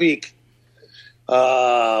speak.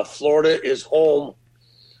 Florida is home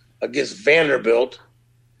against Vanderbilt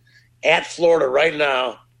at Florida right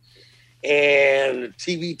now. And the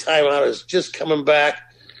TV timeout is just coming back.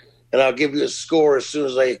 And I'll give you a score as soon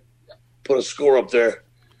as they put a score up there.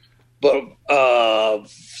 But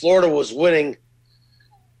Florida was winning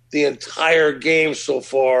the entire game so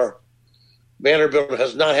far. Vanderbilt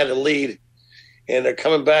has not had a lead. And they're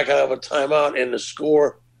coming back out of a timeout, and the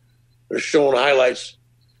score, they're showing highlights.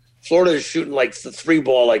 Florida is shooting like the three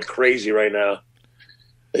ball like crazy right now.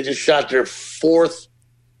 They just shot their fourth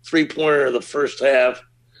three-pointer of the first half.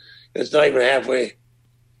 It's not even halfway.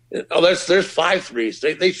 Oh, there's 5 threes.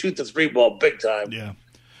 They shoot the three ball big time. Yeah.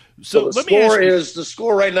 So the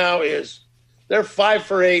score right now is they're 5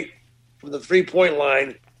 for 8 from the 3-point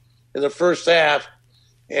line in the first half,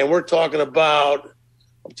 and we're talking about.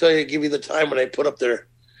 I'll tell you, give you the time when they put up there.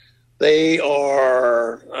 They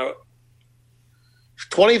are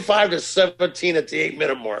 25-17 at the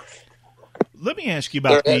 8-minute mark. Let me ask you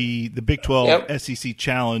about the Big 12 SEC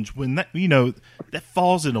Challenge. When that that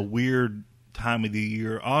falls in a weird time of the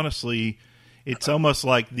year. Honestly, it's almost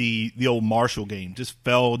like the old Marshall game. Just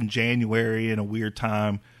fell in January in a weird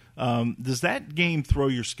time. Does that game throw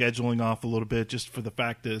your scheduling off a little bit, just for the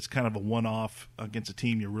fact that it's kind of a one-off against a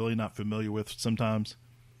team you're really not familiar with sometimes?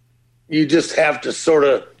 You just have to sort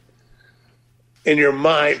of, in your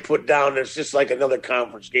mind, put down it's just like another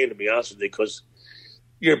conference game, to be honest with you, because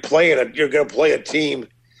you're going to play a team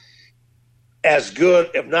as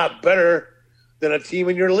good, if not better, than a team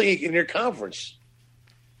in your league, in your conference.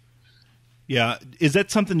 Yeah, is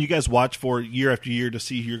that something you guys watch for year after year to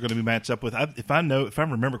see who you're going to be matched up with? If I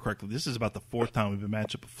remember correctly, this is about the fourth time we've been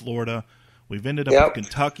matched up with Florida. We've ended up with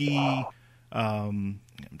Kentucky. I'm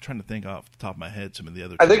trying to think off the top of my head some of the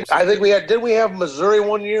other teams. I think we had. Did we have Missouri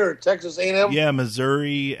one year or Texas A&M? Yeah,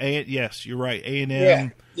 Missouri. Yes, you're right.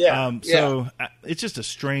 A&M. Yeah. So it's just a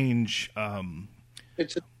strange.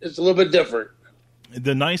 It's a little bit different.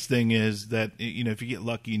 The nice thing is that if you get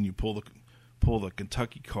lucky and you pull the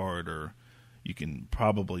Kentucky card, or you can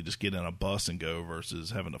probably just get on a bus and go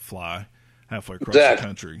versus having to fly halfway across the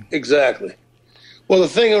country. Exactly. Well, the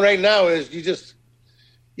thing right now is you just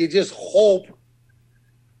hope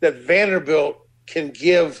that Vanderbilt can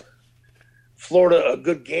give Florida a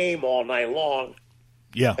good game all night long.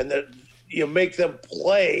 Yeah. And that you make them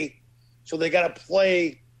play, so they got to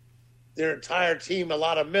play their entire team a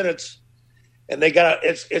lot of minutes, and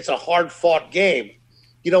it's a hard-fought game.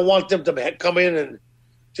 You don't want them to come in and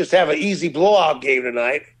just have an easy blowout game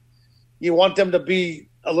tonight. You want them to be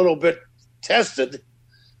a little bit tested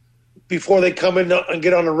before they come in and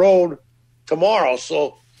get on the road tomorrow.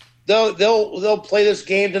 So they'll play this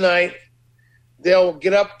game tonight. They'll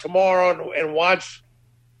get up tomorrow and watch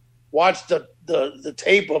the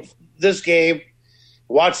tape of this game,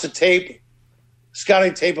 watch the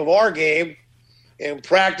scouting tape of our game, and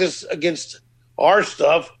practice against our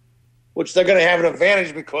stuff, which they're going to have an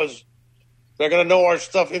advantage because they're going to know our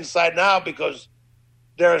stuff inside now, because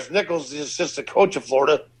Darius Nichols, the assistant coach of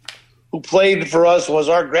Florida, who played for us, was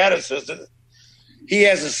our grad assistant. He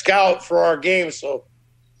has a scout for our game, so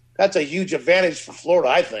that's a huge advantage for Florida,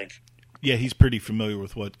 I think. Yeah, he's pretty familiar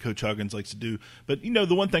with what Coach Huggins likes to do. But, the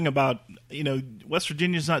one thing about, West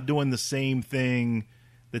Virginia's not doing the same thing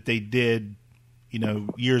that they did,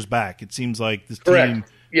 years back. It seems like this team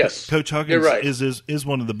 – yes, Coach Huggins right. is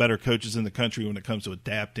one of the better coaches in the country when it comes to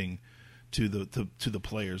adapting to the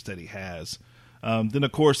players that he has. Then,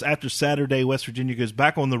 of course, after Saturday, West Virginia goes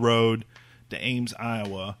back on the road to Ames,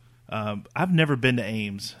 Iowa. I've never been to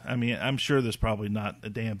Ames. I mean, I'm sure there's probably not a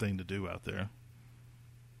damn thing to do out there.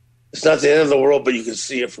 It's not the end of the world, but you can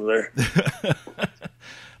see it from there.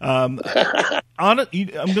 I'm going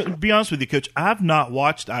to be honest with you, Coach. I've not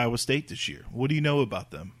watched Iowa State this year. What do you know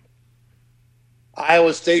about them?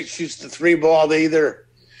 Iowa State shoots the three ball. They either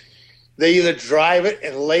drive it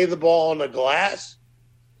and lay the ball on the glass,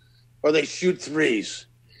 or they shoot threes.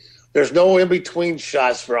 There's no in between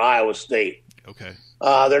shots for Iowa State. Okay.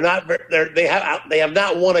 They have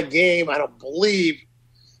not won a game. I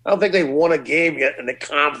don't think they've won a game yet in the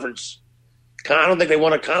conference. I don't think they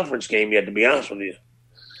won a conference game yet, to be honest with you.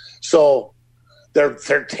 So they're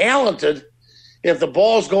talented. If the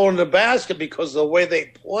ball's going to the basket because of the way they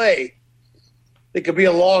play, it could be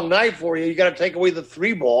a long night for you. You got to take away the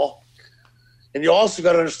three ball. And you also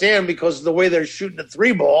got to understand, because of the way they're shooting the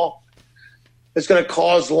three ball, it's going to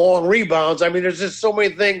cause long rebounds. I mean, there's just so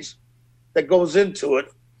many things that goes into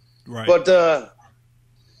it. Right. But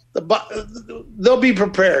they'll be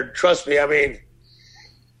prepared. Trust me. I mean,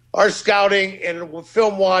 our scouting and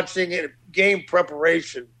film watching and game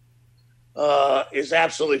preparation is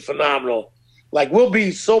absolutely phenomenal. Like, we'll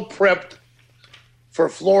be so prepped for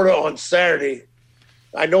Florida on Saturday.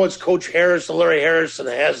 I know it's Coach Harrison, Larry Harrison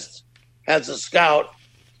has a scout,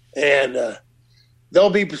 and they'll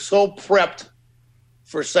be so prepped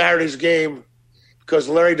for Saturday's game, because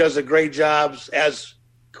Larry does a great job, as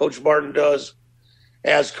Coach Martin does,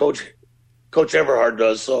 as Coach Everhart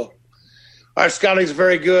does. So our scouting is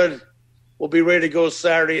very good. We'll be ready to go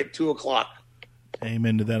Saturday at 2:00.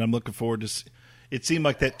 Amen to that. I'm looking forward to. It seemed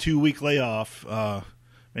like that 2-week layoff,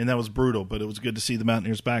 and that was brutal, but it was good to see the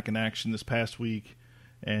Mountaineers back in action this past week.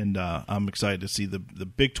 And I'm excited to see the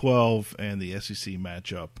Big 12 and the SEC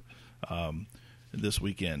matchup this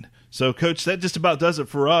weekend. So, Coach, that just about does it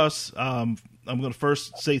for us. I'm going to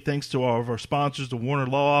first say thanks to all of our sponsors, the Warner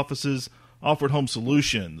Law Offices, Alfred Home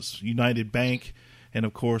Solutions, United Bank, and,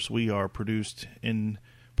 of course, we are produced in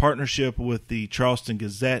partnership with the Charleston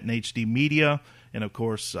Gazette and HD Media, and, of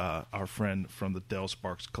course, our friend from the Dell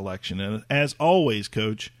Sparks Collection. And as always,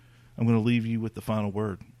 Coach, I'm going to leave you with the final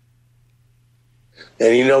word.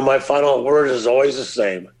 And my final word is always the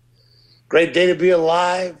same. Great day to be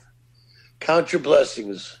alive. Count your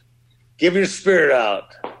blessings. Give your spirit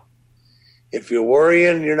out. If you're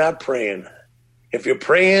worrying, you're not praying. If you're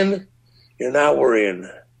praying, you're not worrying.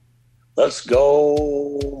 Let's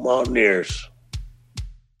go, Mountaineers.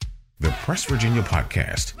 The Press Virginia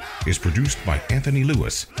podcast is produced by Anthony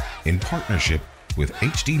Lewis in partnership with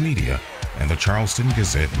HD Media and the Charleston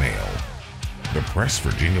Gazette-Mail. The Press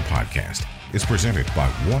Virginia podcast is presented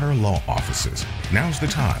by Warner Law Offices. Now's the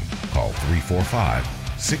time. Call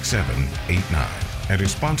 345-6789 and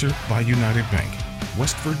is sponsored by United Bank,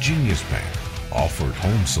 West Virginia's bank. Alford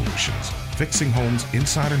Home Solutions, fixing homes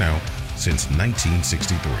inside and out since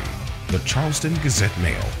 1963. The Charleston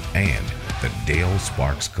Gazette-Mail and the Dale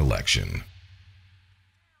Sparks Collection.